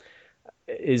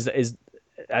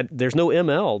there's no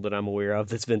ML that I'm aware of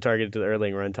that's been targeted to the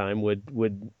Erlang runtime.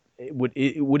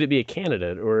 Would it be a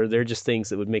candidate, or are there just things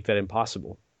that would make that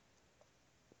impossible?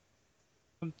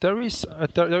 There is a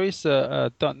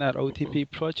 .NET OTP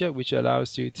project which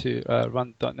allows you to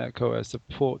run .NET Core as a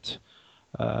port,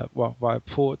 via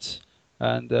ports.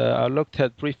 And I looked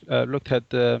at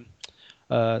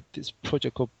this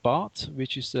project called BART,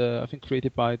 which is I think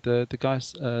created by the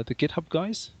guys, the GitHub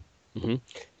guys. Mm-hmm.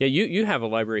 Yeah, you have a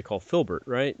library called Filbert,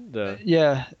 right?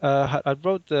 Yeah, I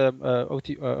wrote the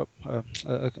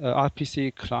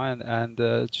RPC client and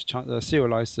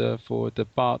serializer for the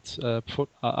BART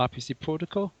RPC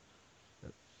protocol.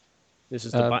 This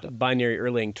is the binary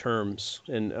Erlang terms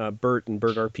and BERT and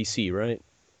BERT RPC, right?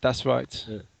 That's right.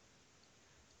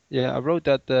 Yeah, I wrote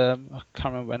that. I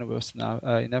can't remember when it was now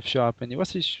in F sharp, and it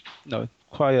was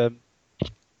quite a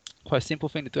simple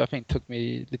thing to do. I think it took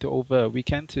me a little over a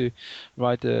weekend to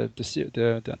write the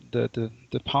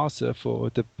parser for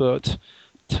the BERT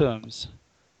terms.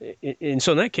 And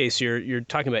so in that case, you're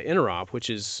talking about interop,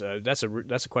 which is that's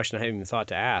a question I haven't even thought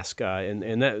to ask,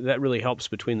 and that really helps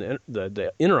between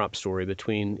the interop story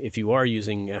between if you are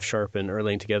using F sharp and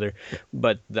Erlang together,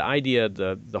 but the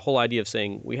whole idea of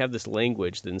saying we have this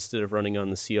language that instead of running on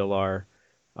the CLR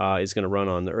is going to run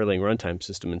on the Erlang runtime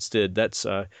system instead. That's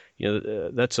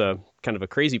that's a kind of a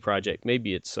crazy project.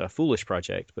 Maybe it's a foolish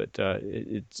project, but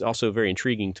it's also very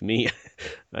intriguing to me.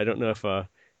 I don't know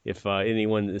if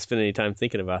anyone has spent any time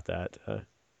thinking about that. To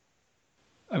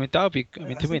me that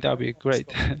would be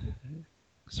great.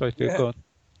 Sorry, Phil, go on.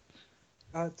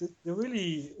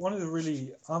 One of the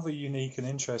really other unique and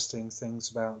interesting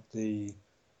things about the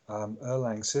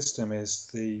Erlang system is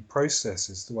the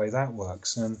processes, the way that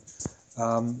works, and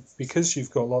because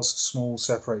you've got lots of small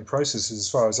separated processes, as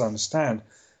far as I understand,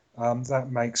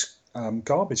 that makes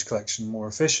garbage collection more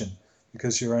efficient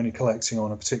because you're only collecting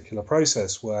on a particular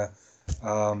process where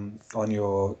on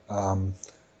your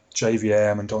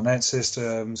JVM and .NET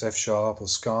systems, F Sharp or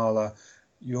Scala,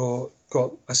 you've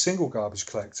got a single garbage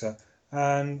collector,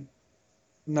 and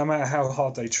no matter how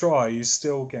hard they try, you're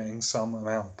still getting some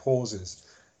amount of pauses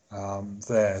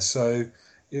there. So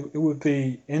it would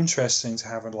be interesting to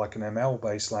have like an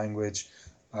ML-based language,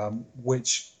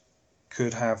 which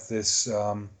could have this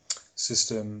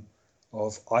system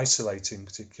of isolating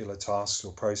particular tasks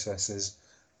or processes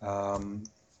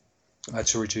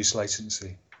to reduce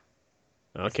latency.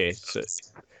 Okay, so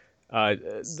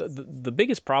the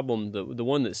biggest problem, the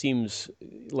one that seems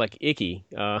like icky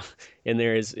in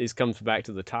there is comes back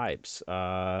to the types.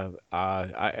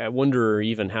 I wonder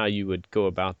even how you would go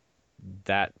about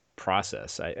that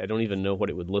process. I don't even know what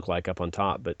it would look like up on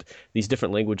top, but these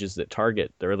different languages that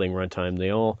target the Erlang runtime,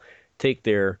 they all take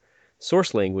their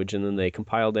source language and then they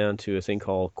compile down to a thing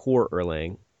called core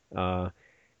Erlang.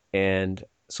 And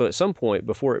so at some point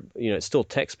before it's still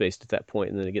text based at that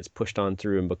point, and then it gets pushed on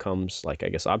through and becomes like, I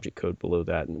guess, object code below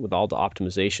that, and with all the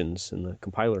optimizations in the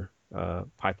compiler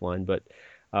pipeline. But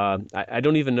I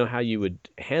don't even know how you would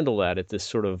handle that at this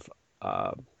sort of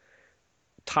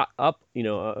top up,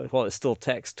 while it's still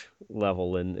text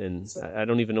level, and So I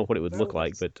don't even know what it would that look would,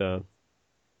 like. But F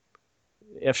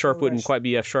that sharp would wouldn't actually quite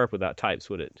be F sharp without types,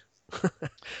 would it?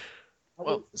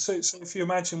 Well, so if you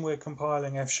imagine we're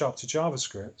compiling F Sharp to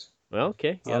JavaScript, Well,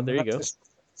 okay, yeah, there you that's go.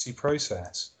 just a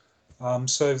process.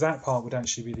 So that part would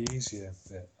actually be the easier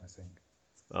bit, I think.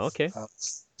 Okay,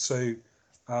 So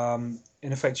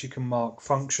in effect, you can mark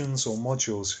functions or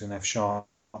modules in F Sharp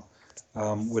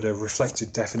with a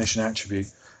reflected definition attribute,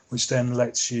 which then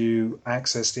lets you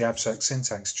access the abstract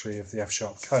syntax tree of the F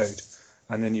Sharp code,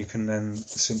 and then you can then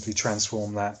simply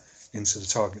transform that into the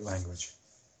target language.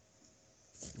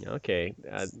 okay.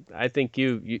 I think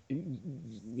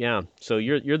yeah. So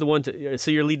you're the one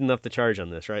so you're leading up the charge on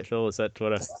this, right, Phil? Is that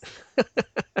what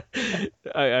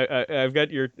I've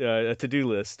got your to-do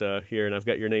list here, and I've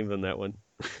got your name on that one.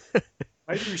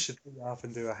 Maybe we should pick it up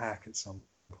and do a hack at some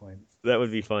point. That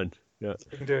would be fun. Yeah.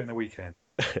 We can do it in the weekend.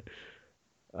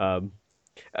 Um,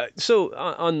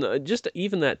 so just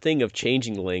even that thing of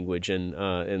changing the language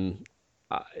and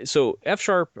so F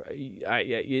sharp,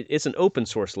 it's an open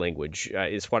source language.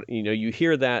 Is what you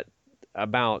hear that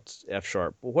about F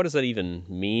sharp. What does that even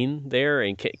mean there?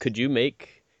 And could you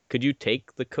make could you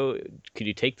take the code? Could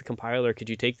you take the compiler? Could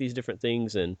you take these different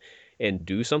things and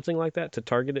do something like that to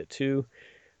target it to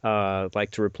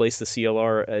like to replace the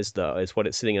CLR as what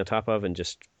it's sitting on top of, and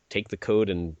just take the code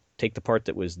and take the part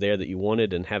that was there that you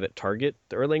wanted and have it target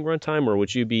the Erlang runtime, or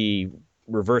would you be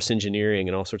reverse engineering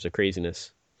and all sorts of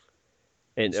craziness?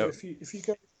 And So if you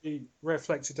go the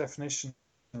reflected definition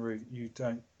route, you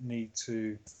don't need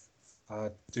to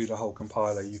do the whole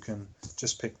compiler. You can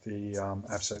just pick the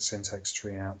abstract syntax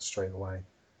tree out straight away,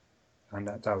 and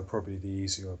that would probably be the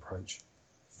easier approach.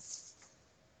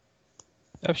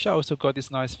 Fsharp also got this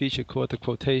nice feature called the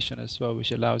quotation as well,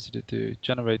 which allows you to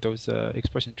generate those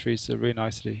expression trees really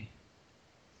nicely.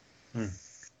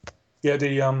 Yeah,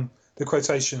 the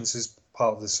quotations is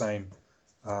part of the same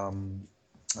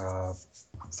uh,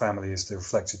 family as the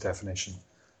reflected definition.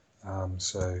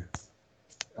 So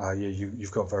yeah,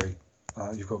 you've got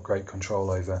great control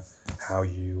over how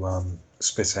you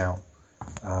spit out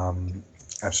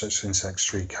abstract syntax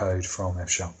tree code from F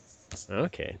Sharp.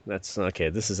 okay, that's okay.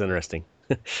 This is interesting.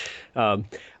 um,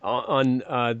 on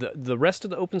the rest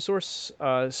of the open source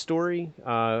story,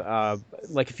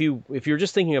 like if you're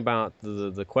just thinking about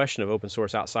the question of open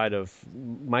source outside of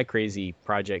my crazy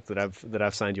project that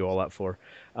I've signed you all up for,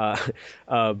 uh,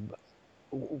 uh,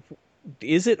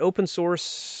 is it open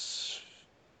source,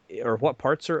 or what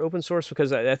parts are open source?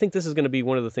 Because I think this is going to be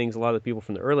one of the things a lot of the people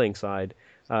from the Erlang side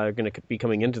are going to be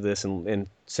coming into this and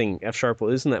saying F sharp.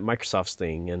 Well, isn't that Microsoft's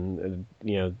thing? And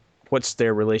what's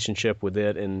their relationship with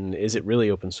it? And is it really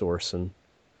open source? And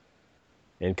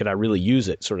could I really use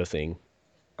it, sort of thing?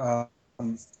 Um,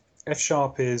 F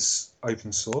Sharp is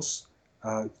open source.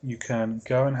 You can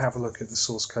go and have a look at the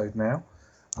source code now.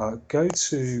 Go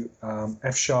to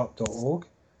fsharp.org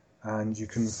and you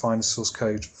can find the source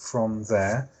code from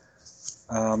there.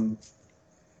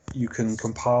 You can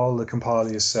compile the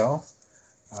compiler yourself.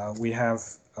 We have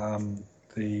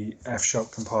the F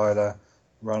Sharp compiler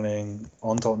running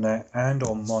on .NET and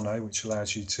on Mono, which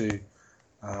allows you to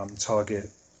target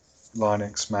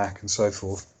Linux, Mac, and so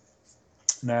forth.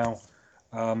 Now,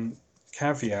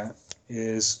 caveat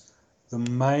is the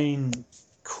main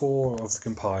core of the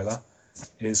compiler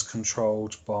is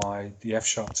controlled by the F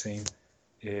Sharp team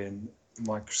in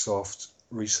Microsoft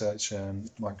Research and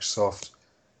Microsoft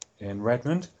in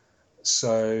Redmond.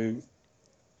 So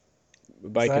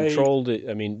By controlled,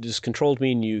 I mean, does controlled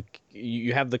mean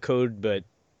you have the code, but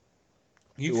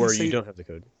you can or you see don't have the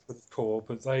code? the core,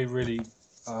 but they really,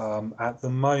 at the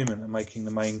moment, are making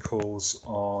the main calls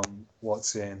on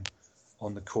what's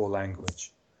on the core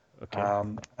language. Okay.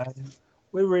 And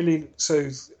we're really so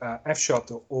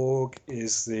fsharp.org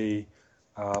is the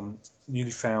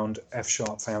newly found F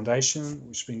Sharp Foundation,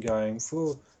 which has been going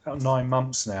for about 9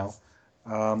 months now,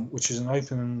 which is an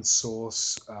open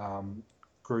source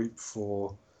group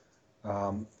for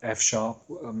F Sharp,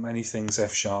 many things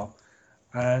F Sharp,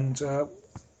 and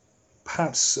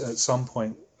perhaps at some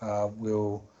point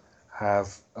we'll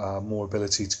have more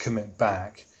ability to commit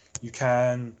back. You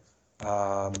can,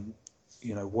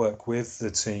 work with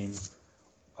the team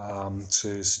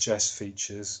to suggest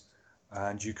features,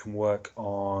 and you can work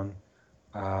on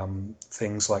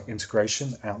things like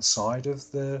integration outside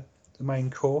of the main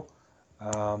core.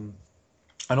 Um,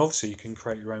 and obviously, you can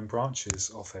create your own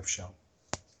branches off F Sharp.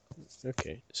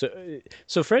 Okay.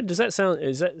 So Fred, is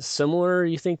that similar,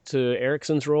 you think, to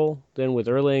Ericsson's role then with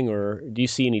Erlang, or do you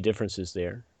see any differences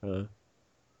there? Uh,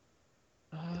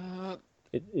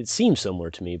 It seems similar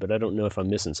to me, but I don't know if I'm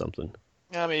missing something.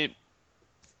 I mean,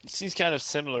 it seems kind of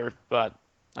similar, but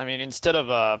I mean, instead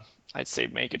of I'd say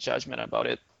make a judgment about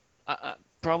it.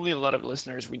 Probably a lot of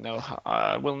listeners will know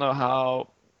how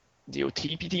the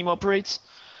OTP team operates.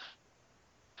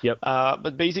 Yep.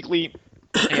 But basically,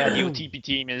 yeah, the OTP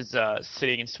team is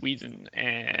sitting in Sweden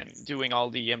and doing all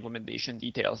the implementation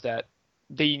details that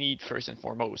they need first and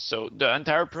foremost. So the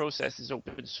entire process is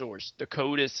open source. The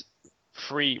code is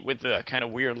free with a kind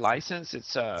of weird license.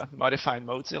 It's modified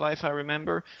Mozilla, if I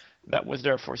remember. That was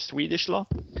there for Swedish law.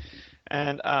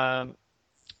 And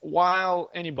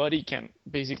while anybody can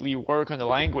basically work on the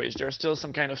language, there's still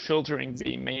some kind of filtering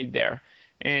being made there.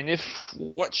 And if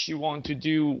what you want to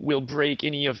do will break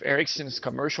any of Ericsson's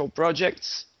commercial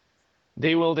projects,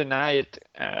 they will deny it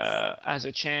as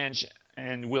a change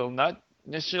and will not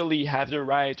necessarily have the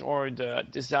right or the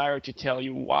desire to tell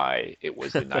you why it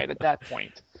was denied at that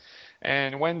point.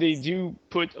 And when they do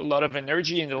put a lot of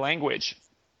energy in the language,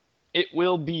 it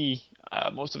will be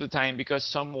most of the time because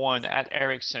someone at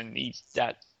Ericsson needs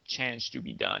that change to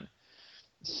be done.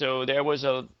 So there was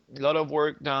a lot of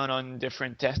work done on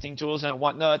different testing tools and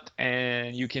whatnot,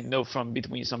 and you can know from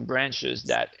between some branches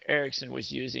that Ericsson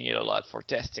was using it a lot for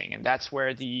testing, and that's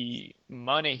where the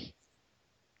money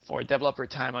for developer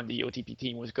time on the OTP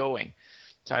team was going.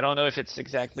 So I don't know if it's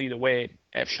exactly the way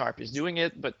F Sharp is doing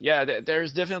it, but yeah,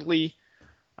 there's definitely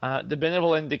the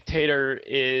benevolent dictator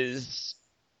is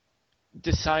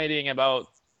deciding about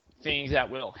things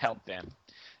that will help them.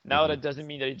 Now, that doesn't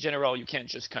mean that in general you can't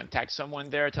just contact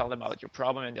someone there, tell them about your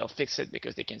problem, and they'll fix it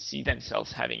because they can see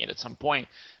themselves having it at some point.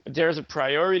 But there's a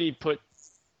priority put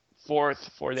forth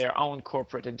for their own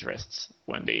corporate interests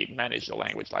when they manage the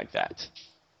language like that.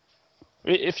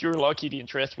 If you're lucky, the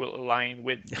interest will align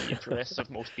with the interests of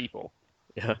most people.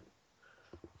 Yeah.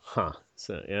 Huh.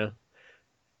 So yeah.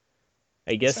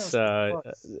 I It guess sounds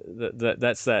like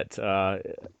that's that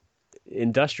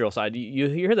industrial side. You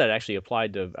hear that actually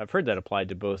applied to. I've heard that applied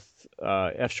to both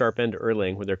F Sharp and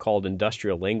Erlang, where they're called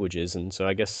industrial languages, and so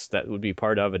I guess that would be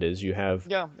part of it. Is you have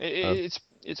Yeah,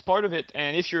 it's part of it,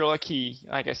 and if you're lucky,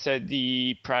 like I said,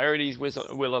 the priorities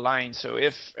will align. So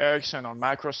if Ericsson or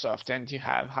Microsoft tend to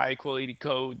have high quality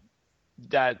code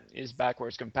that is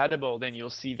backwards compatible, then you'll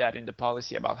see that in the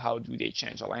policy about how do they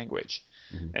change a language,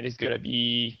 and it's gonna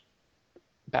be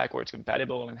backwards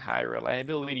compatible and high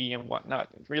reliability and whatnot.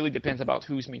 It really depends about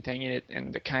who's maintaining it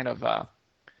and the kind of the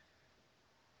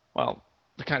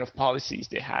kind of policies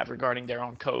they have regarding their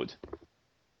own code.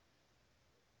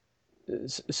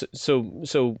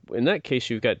 so in that case,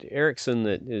 you've got Ericsson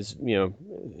that is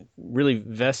really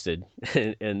vested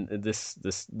in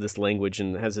this language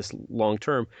and has this long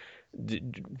term.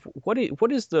 What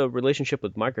is the relationship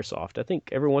with Microsoft? I think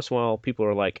every once in a while people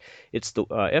are like, it's the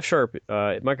F Sharp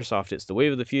at Microsoft, it's the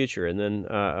wave of the future, and then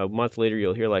a month later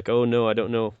you'll hear like, oh no, I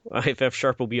don't know if F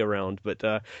Sharp will be around,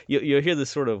 but you'll hear this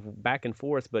sort of back and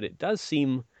forth, but it does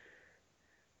seem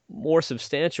more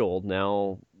substantial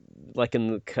now, like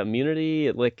in the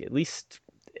community, like at least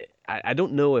I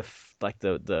don't know if like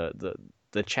the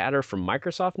chatter from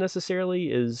Microsoft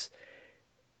necessarily is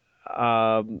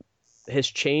um, has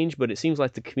changed, but it seems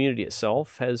like the community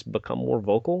itself has become more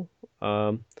vocal.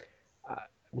 Um,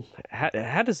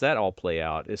 how does that all play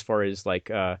out as far as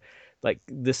like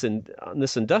this on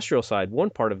this industrial side? One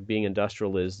part of being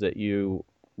industrial is that you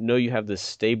know you have this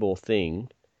stable thing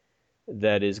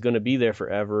that is going to be there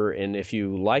forever, and if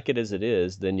you like it as it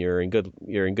is, then you're in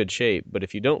good shape. But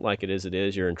if you don't like it as it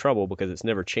is, you're in trouble because it's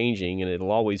never changing, and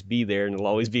it'll always be there, and it'll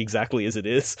always be exactly as it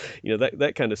is.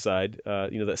 That kind of side,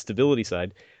 that stability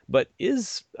side. But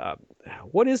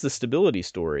what is the stability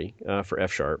story for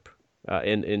F sharp?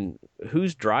 And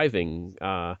who's driving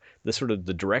the sort of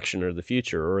the direction or the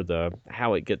future or the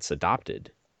how it gets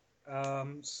adopted?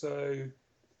 So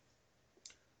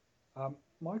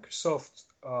Microsoft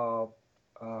are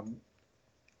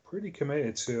pretty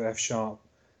committed to F sharp.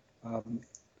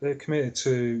 They're committed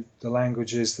to the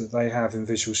languages that they have in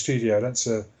Visual Studio. That's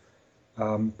a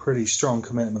pretty strong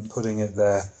commitment putting it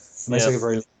there. And they take a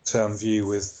very long-term view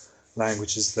with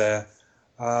languages there.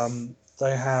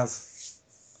 They have,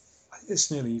 I think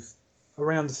it's nearly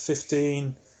around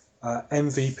 15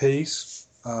 MVPs,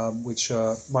 which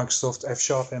are Microsoft F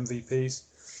sharp MVPs.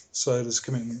 So there's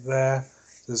commitment there.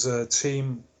 There's a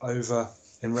team over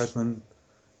in Redmond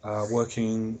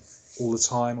working all the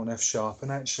time on F sharp,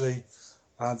 and actually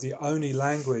the only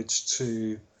language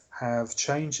to have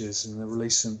changes in the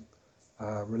recent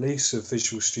release of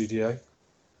Visual Studio,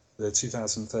 the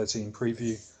 2013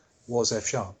 preview, was F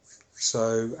sharp.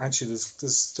 So actually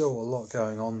there's still a lot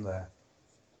going on there.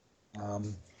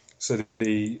 So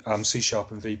the C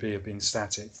sharp and VB have been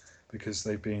static because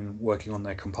they've been working on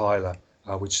their compiler,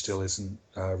 which still isn't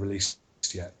released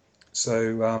yet.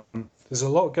 So there's a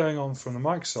lot going on from the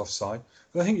Microsoft side.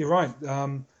 But I think you're right.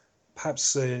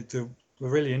 Perhaps the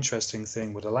really interesting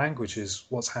thing with the language is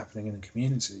what's happening in the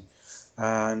community.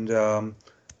 And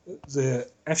the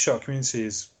F sharp community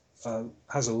has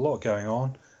a lot going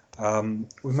on.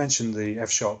 We mentioned the F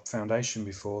sharp Foundation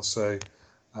before, so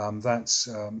that's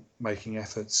making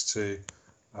efforts to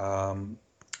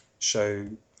show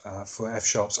for F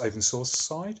sharp's open source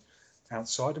side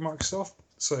outside of Microsoft.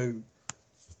 So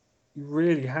you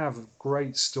really have a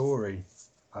great story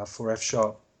for F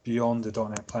sharp beyond the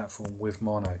 .NET platform with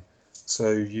Mono.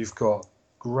 So you've got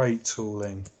great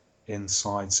tooling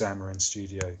inside Xamarin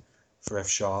Studio for F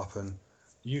sharp, and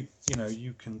you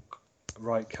can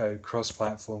write code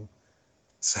cross-platform.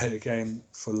 Say it again,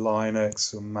 for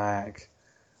Linux or Mac,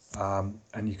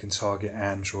 and you can target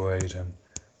Android and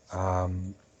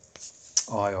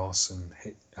iOS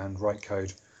and write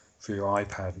code for your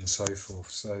iPad and so forth.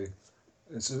 So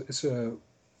it's a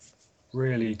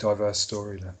really diverse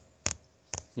story there.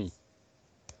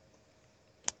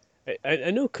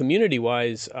 I know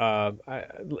community-wise,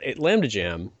 at Lambda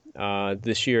Jam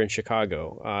this year in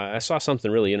Chicago, I saw something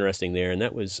really interesting there, and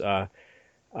that was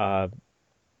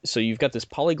so you've got this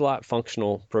polyglot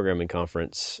functional programming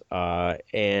conference,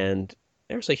 and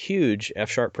there's a huge F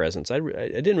sharp presence. I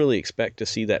didn't really expect to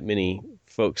see that many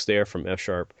folks there from F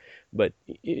sharp, but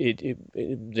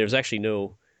there's actually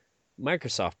no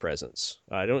Microsoft presence.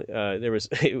 I don't. There was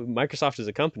Microsoft as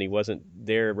a company wasn't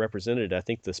there represented. I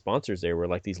think the sponsors there were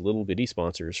like these little bitty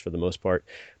sponsors for the most part.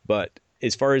 But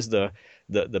as far as the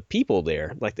people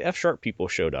there, like the F sharp people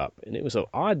showed up, and it was an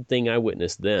odd thing I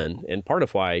witnessed then. And part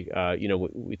of why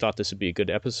we thought this would be a good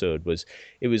episode was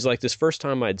it was like this first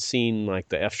time I'd seen like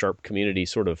the F sharp community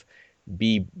sort of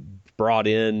be brought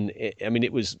in. I mean,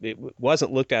 it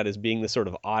wasn't looked at as being the sort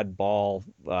of oddball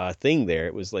thing there.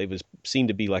 It was seen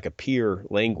to be like a peer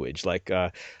language, like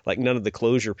none of the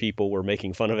Clojure people were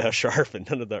making fun of F sharp, and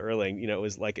none of the Erlang.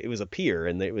 It was a peer,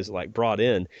 and it was like brought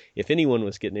in. If anyone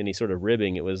was getting any sort of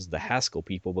ribbing, it was the Haskell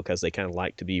people because they kind of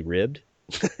like to be ribbed.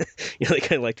 They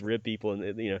kind of like to rib people,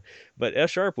 and but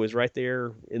F sharp was right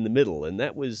there in the middle, and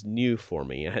that was new for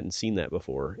me. I hadn't seen that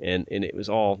before, and it was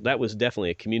that was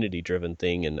definitely a community driven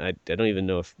thing, and I don't even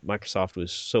know if Microsoft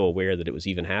was so aware that it was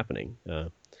even happening.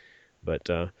 But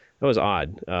that was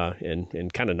odd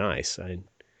and kind of nice. I think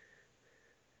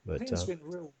there's been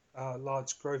real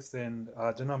large growth in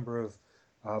the number of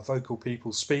vocal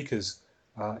people speakers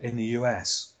in the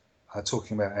US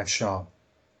talking about F sharp.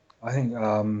 I think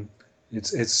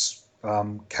it's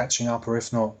catching up, or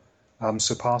if not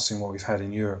surpassing what we've had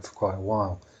in Europe for quite a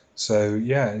while. So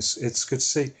yeah, it's good to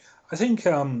see. I think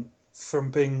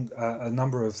from being a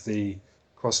number of the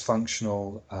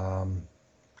cross-functional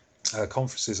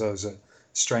conferences I was at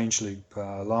Strange Loop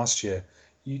last year,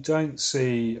 you don't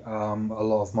see a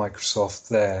lot of Microsoft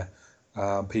there,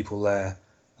 people there.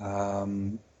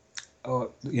 No,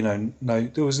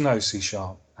 there was no C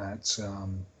sharp at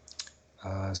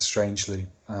Strangely,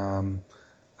 and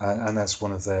that's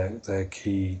one of their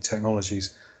key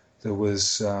technologies. There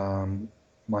was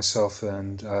myself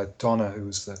and Donna, who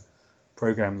was the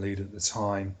program lead at the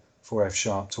time, for F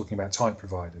Sharp, talking about type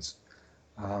providers.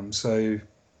 So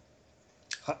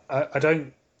I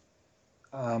don't.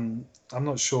 I'm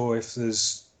not sure if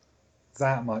there's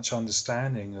that much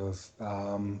understanding of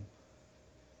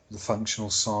the functional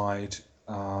side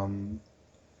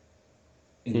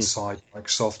inside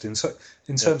Microsoft in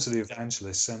Yeah. terms of the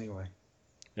evangelists anyway.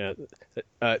 Yeah,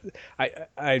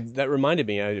 that reminded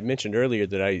me. I mentioned earlier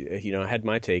that I had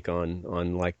my take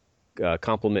on like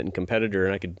complement and competitor,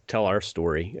 and I could tell our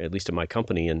story, at least in my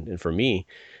company and for me.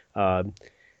 Uh,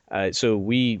 so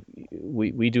we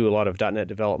do a lot of .NET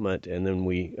development, and then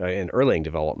and Erlang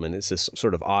development. It's this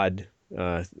sort of odd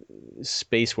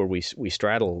space where we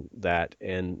straddle that,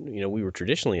 and we were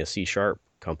traditionally a C#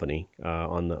 company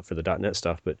for the .NET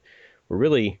stuff, but we're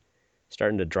really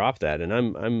starting to drop that, and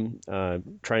I'm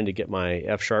trying to get my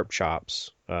F#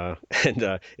 chops,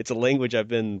 and it's a language I've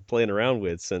been playing around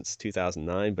with since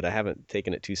 2009, but I haven't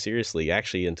taken it too seriously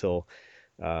actually until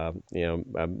I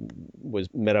was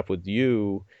met up with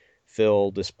you,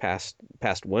 Phil, this past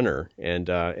winter,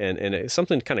 and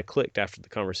something kind of clicked after the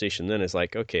conversation. Then it's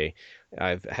like, okay,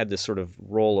 I've had this sort of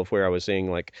role of where I was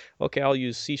saying like, okay, I'll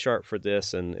use C# for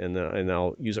this, and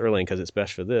I'll use Erlang because it's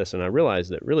best for this, and I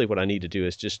realized that really what I need to do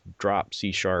is just drop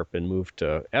C# and move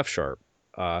to F#,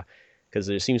 because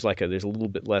there seems like there's a little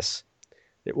bit less.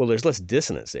 Well, there's less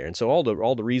dissonance there, and so all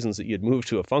the reasons that you'd move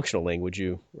to a functional language,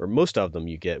 or most of them,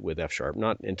 you get with F#.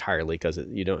 Not entirely, because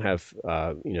you don't have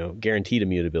guaranteed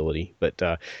immutability, but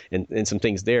and some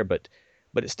things there, but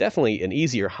it's definitely an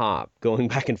easier hop going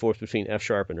back and forth between F#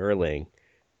 and Erlang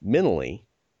mentally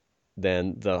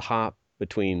than the hop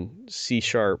between C#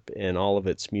 and all of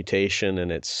its mutation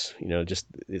and its just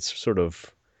its sort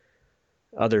of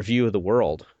other view of the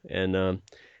world.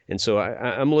 And so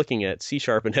I'm looking at C#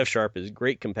 and F# as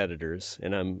great competitors,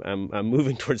 and I'm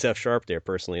moving towards F# there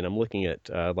personally, and I'm looking at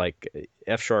like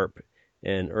F#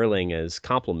 and Erlang as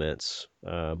complements,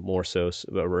 more so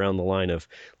around the line of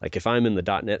like if I'm in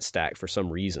the .NET stack for some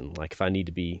reason, like if I need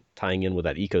to be tying in with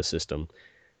that ecosystem,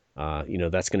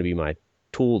 that's going to be my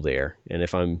tool there, and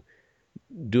if I'm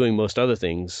doing most other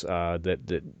things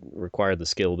that require the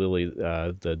scalability,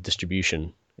 the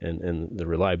distribution, and the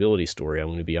reliability story, I'm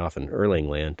going to be off in Erlang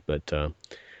land. But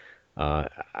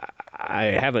I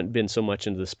haven't been so much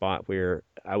into the spot where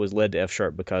I was led to F#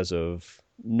 because of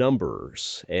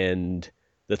numbers and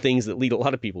the things that lead a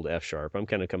lot of people to F#. I'm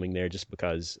kind of coming there just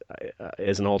because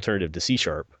as an alternative to C#.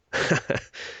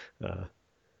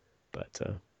 But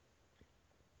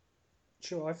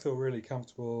Sure, I feel really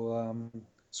comfortable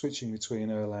switching between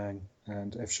Erlang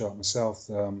and F# myself.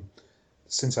 The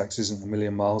syntax isn't a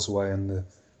million miles away, and the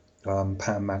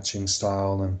pattern matching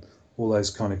style and all those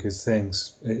kind of good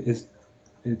things.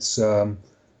 It's a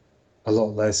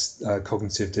lot less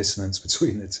cognitive dissonance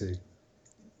between the two.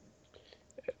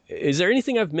 is there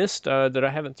anything I've missed that I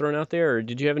haven't thrown out there, or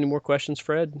did you have any more questions,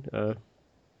 Fred?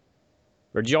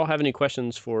 Or do y'all have any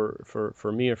questions for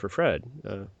me or for Fred?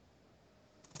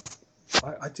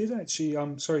 I did actually.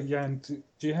 I'm sorry, Jan. Do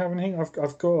you have anything?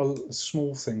 I've got a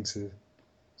small thing to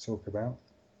talk about.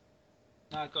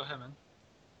 Go ahead,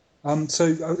 man. So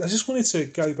I just wanted to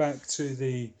go back to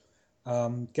the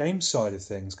game side of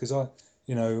things, because both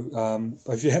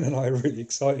Jan and I are really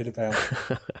excited about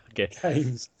Okay.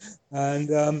 games,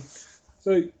 and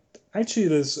so actually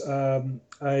there's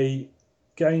a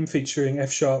game featuring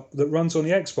F# that runs on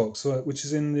the Xbox, which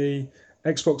is in the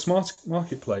Xbox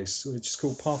marketplace, which is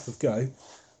called Path of Go,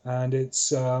 and it's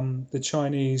the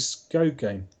Chinese Go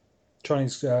game,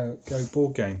 Chinese Go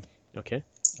board game. Okay.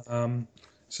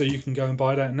 So you can go and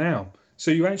buy that now.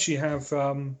 So you actually have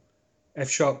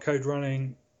F# code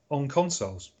running on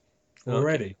consoles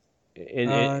already. Okay.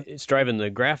 And it's driving the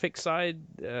graphic side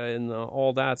and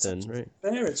all that then, right?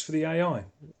 There, it's for the AI.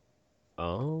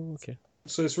 Oh, okay.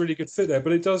 So it's really good fit there,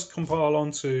 but it does compile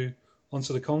onto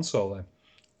the console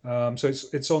then. So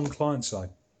it's on the client side.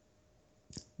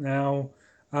 Now,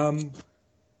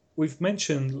 we've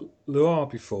mentioned Lua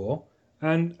before,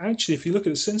 and actually, if you look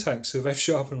at the syntax of F#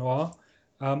 and Lua,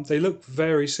 they look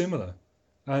very similar.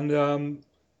 And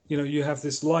you have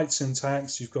this light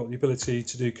syntax. You've got the ability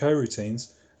to do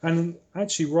coroutines, and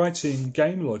actually writing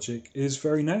game logic is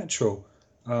very natural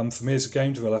for me as a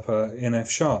game developer in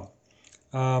F#.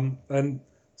 And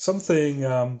something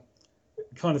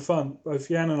kind of fun. Both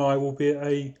Jan and I will be at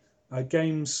a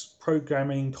games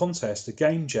programming contest, a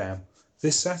game jam,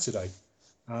 this Saturday.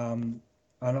 And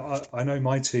I know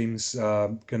my team's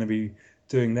going to be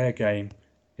doing their game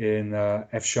in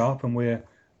F#, and we're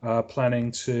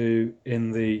planning to,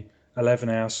 in the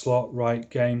 11-hour slot, write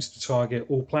games to target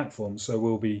all platforms. So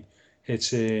we'll be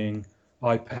hitting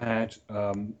iPad,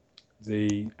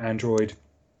 the Android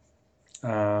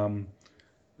um,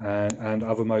 and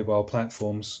other mobile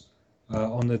platforms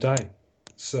on the day.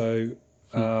 So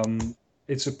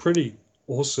it's a pretty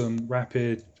awesome,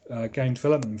 rapid game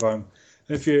development environment.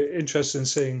 If you're interested in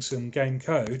seeing some game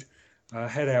code,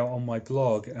 head out on my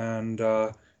blog and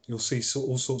you'll see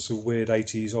all sorts of weird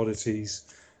 80s oddities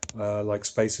like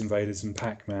Space Invaders and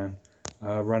Pac-Man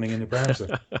running in the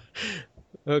browser.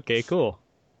 Okay, cool.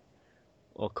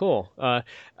 Well, cool.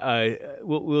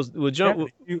 We'll Yeah, jump.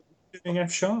 you doing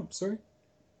F sharp? Sorry.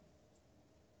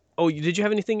 Oh, did you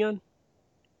have anything on?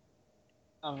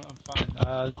 I'm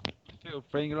fine. Feel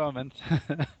playing around, man.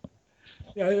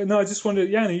 Yeah, no, I just wondered,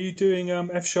 Jan, are you doing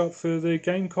F sharp for the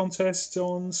game contest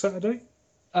on Saturday?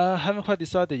 Haven't quite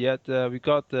decided yet. Right. We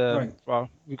got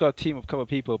a team of a couple of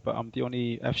people, but I'm the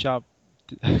only F sharp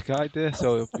guy there,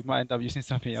 so we might end up using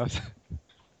something else.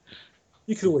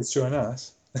 You could always join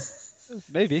us.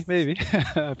 Maybe.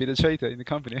 I'll be the traitor in the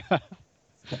company.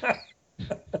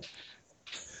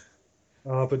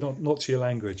 But not to your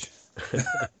language.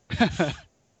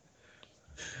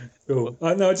 Cool.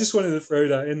 No, I just wanted to throw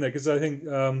that in there because I think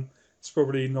it's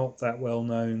probably not that well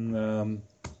known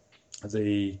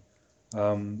the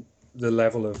the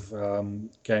level of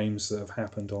games that have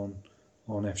happened on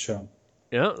F sharp.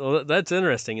 Yeah, well, that's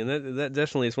interesting, and that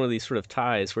definitely is one of these sort of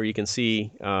ties where you can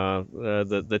see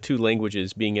the two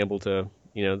languages being able to,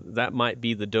 that might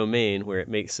be the domain where it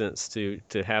makes sense to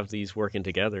have these working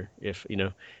together. If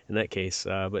in that case,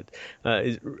 I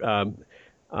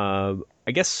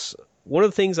guess one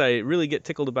of the things I really get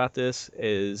tickled about this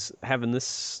is having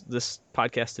this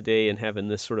podcast today and having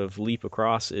this sort of leap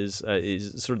across is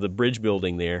sort of the bridge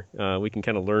building there. We can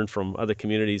kind of learn from other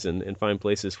communities and find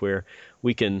places where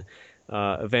we can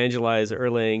evangelize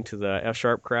Erlang to the F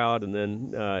sharp crowd, and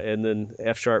then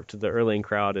F sharp to the Erlang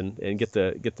crowd, and get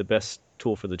the best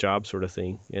tool for the job sort of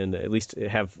thing, and at least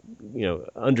have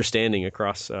understanding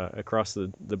across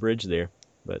the bridge there.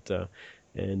 But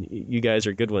and you guys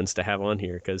are good ones to have on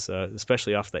here because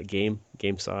especially off that game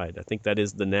side, I think that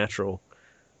is the natural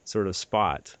sort of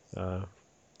spot,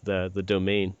 the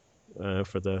domain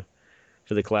for the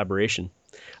collaboration.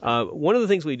 One of the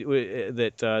things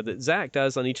that Zach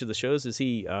does on each of the shows is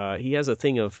he has a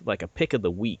thing of like a pick of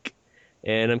the week,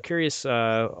 and I'm curious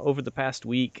over the past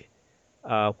week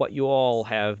what you all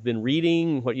have been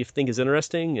reading, what you think is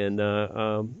interesting, and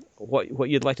what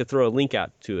you'd like to throw a link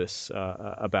out to us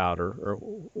about, or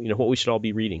what we should all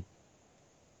be reading.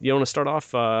 You want to start off,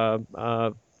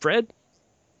 Fred?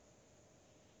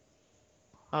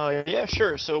 Yeah,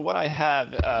 sure. So what I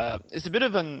have is a bit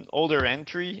of an older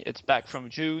entry. It's back from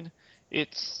June.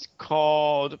 It's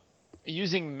called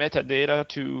Using Metadata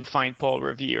to Find Paul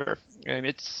Revere. And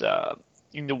it's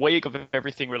in the wake of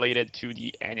everything related to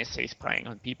the NSA spying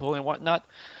on people and whatnot.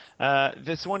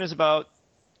 This one is about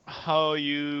how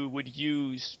you would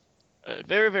use a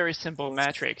very, very simple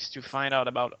matrix to find out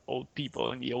about old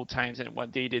people in the old times and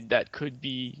what they did that could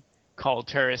be called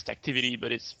terrorist activity,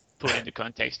 but it's put in the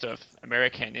context of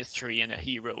American history and a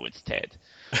hero instead.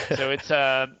 So it's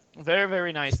a very,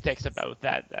 very nice text about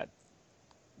that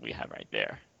we have right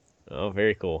there. Oh,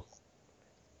 very cool.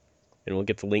 And we'll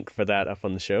get the link for that up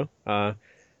on the show. And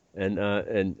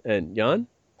Jan?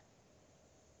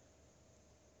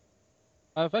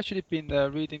 I've actually been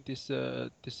reading this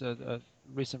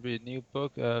recently new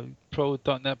book,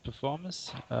 Pro.NET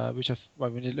Performance, which at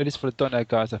least for the .NET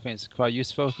guys, I think it's quite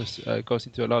useful because it goes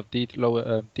into a lot of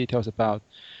lower details about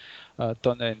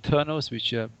 .NET internals,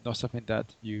 which are not something that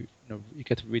you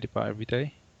get to read about every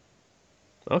day.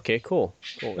 Okay, cool.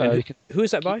 And who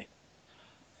is that by?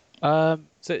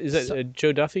 Is that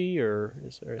Joe Duffy, or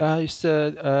is there? It's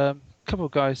a couple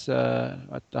of guys I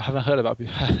haven't heard about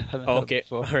before. All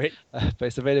right. But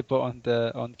it's available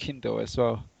on Kindle as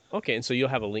well. Okay, and so you'll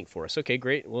have a link for us. Okay,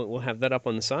 great. We'll have that up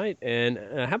on the site. And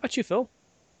how about you, Phil?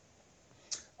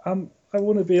 I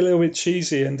want to be a little bit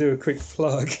cheesy and do a quick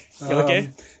plug. Okay.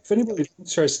 If anybody's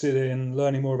interested in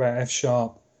learning more about F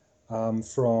sharp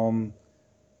from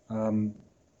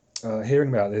hearing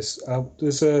about this,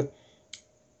 there's a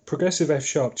Progressive F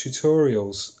sharp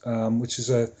tutorials, which is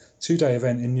a 2-day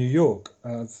event in New York,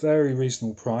 very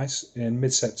reasonable price in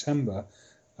mid-September.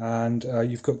 And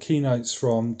you've got keynotes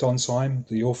from Don Syme,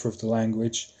 the author of the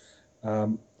language.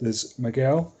 There's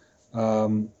Miguel,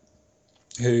 who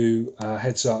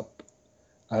heads up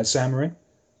Xamarin,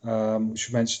 which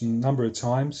we mentioned a number of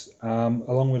times,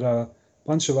 along with a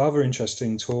bunch of other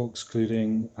interesting talks,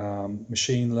 including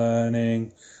machine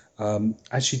learning,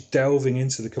 actually delving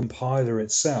into the compiler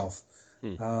itself.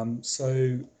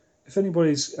 So if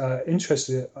anybody's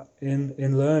interested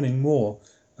in learning more,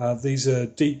 these are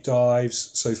deep dives,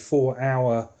 so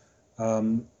 4-hour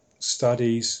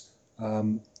studies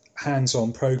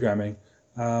hands-on programming,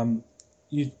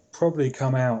 you'd probably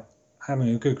come out having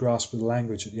a good grasp of the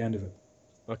language at the end of it.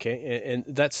 Okay, and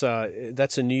that's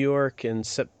in New York in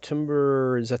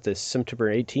September. Is that the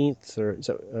September 18th or is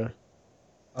that?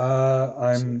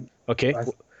 I'm Okay. I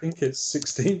think it's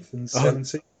 16th and Oh,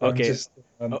 17th. I'm okay. just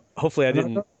Hopefully I and I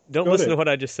didn't. Don't got listen to it. what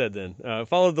I just said then.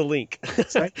 Follow the link.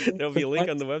 Thank you There'll for be a link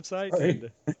on the website, sorry.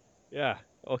 and yeah.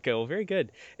 Okay. Well, very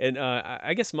good. And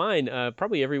I guess mine.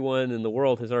 Probably everyone in the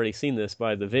world has already seen this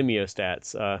by the Vimeo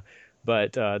stats.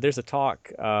 But there's a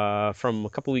talk from a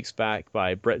couple weeks back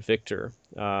by Brett Victor,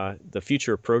 the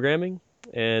future of programming,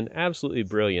 and absolutely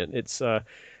brilliant. It's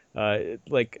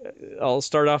like I'll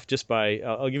start off just by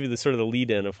I'll give you the sort of the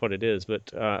lead in of what it is,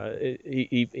 but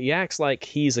he acts like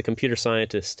he's a computer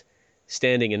scientist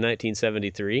standing in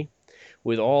 1973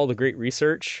 with all the great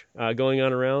research going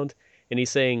on around, and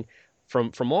he's saying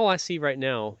from all I see right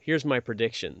now, here's my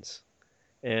predictions,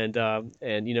 and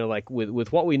you know like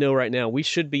with what we know right now, we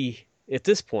should be at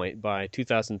this point by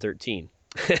 2013.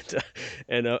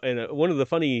 And one of the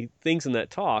funny things in that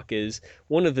talk is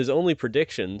one of his only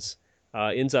predictions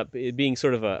ends up being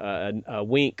sort of a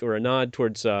wink or a nod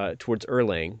towards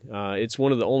Erlang. It's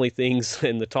one of the only things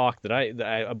in the talk that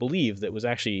I believe that was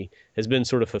actually has been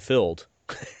sort of fulfilled.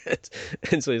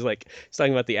 And so he's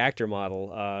talking about the actor model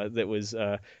that was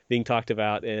being talked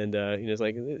about, and you know it's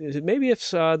like maybe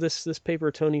if this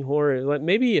paper Tony Hoare, like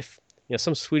maybe if you know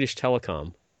some Swedish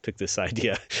telecom took this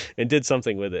idea and did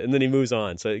something with it, and then he moves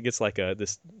on, so it gets like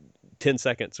this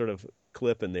 10-second sort of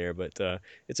clip in there. But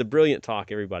it's a brilliant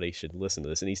talk. Everybody should listen to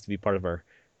this. It needs to be part of our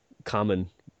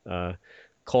common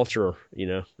culture, you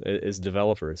know, as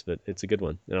developers. But it's a good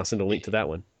one, and I'll send a link to that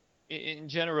one. In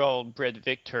general, Brett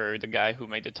Victor, the guy who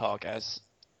made the talk, has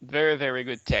very, very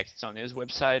good texts on his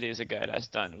website. He's a guy that's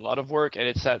done a lot of work, and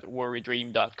it's at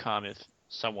worrydream.com if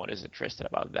someone is interested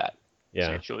about that. It's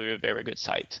Yeah. actually a very good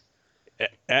site.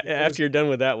 After you're done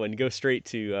with that one, go straight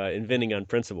to Inventing on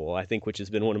Principle, I think, which has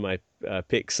been one of my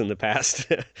picks in the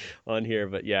past on here.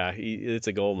 But yeah, it's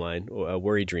a gold mine, a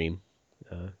worry dream.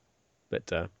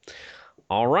 But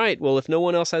all right. Well, if no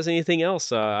one else has anything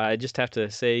else, I just have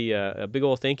to say a big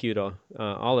old thank you to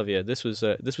all of you. This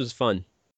was fun.